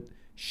support it.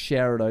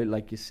 Share it out,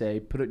 like you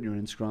say. Put it in your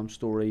Instagram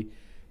story.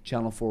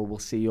 Channel 4 will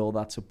see all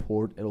that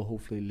support. It'll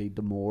hopefully lead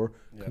to more.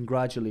 Yeah.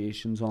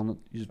 Congratulations on it.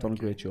 You've done a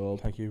great job.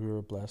 Thank you, we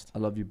were blessed. I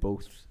love you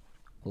both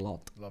a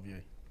lot. Love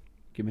you.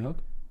 Give me a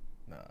hug.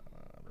 Nah,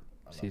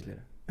 I See you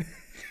love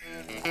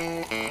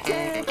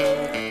later.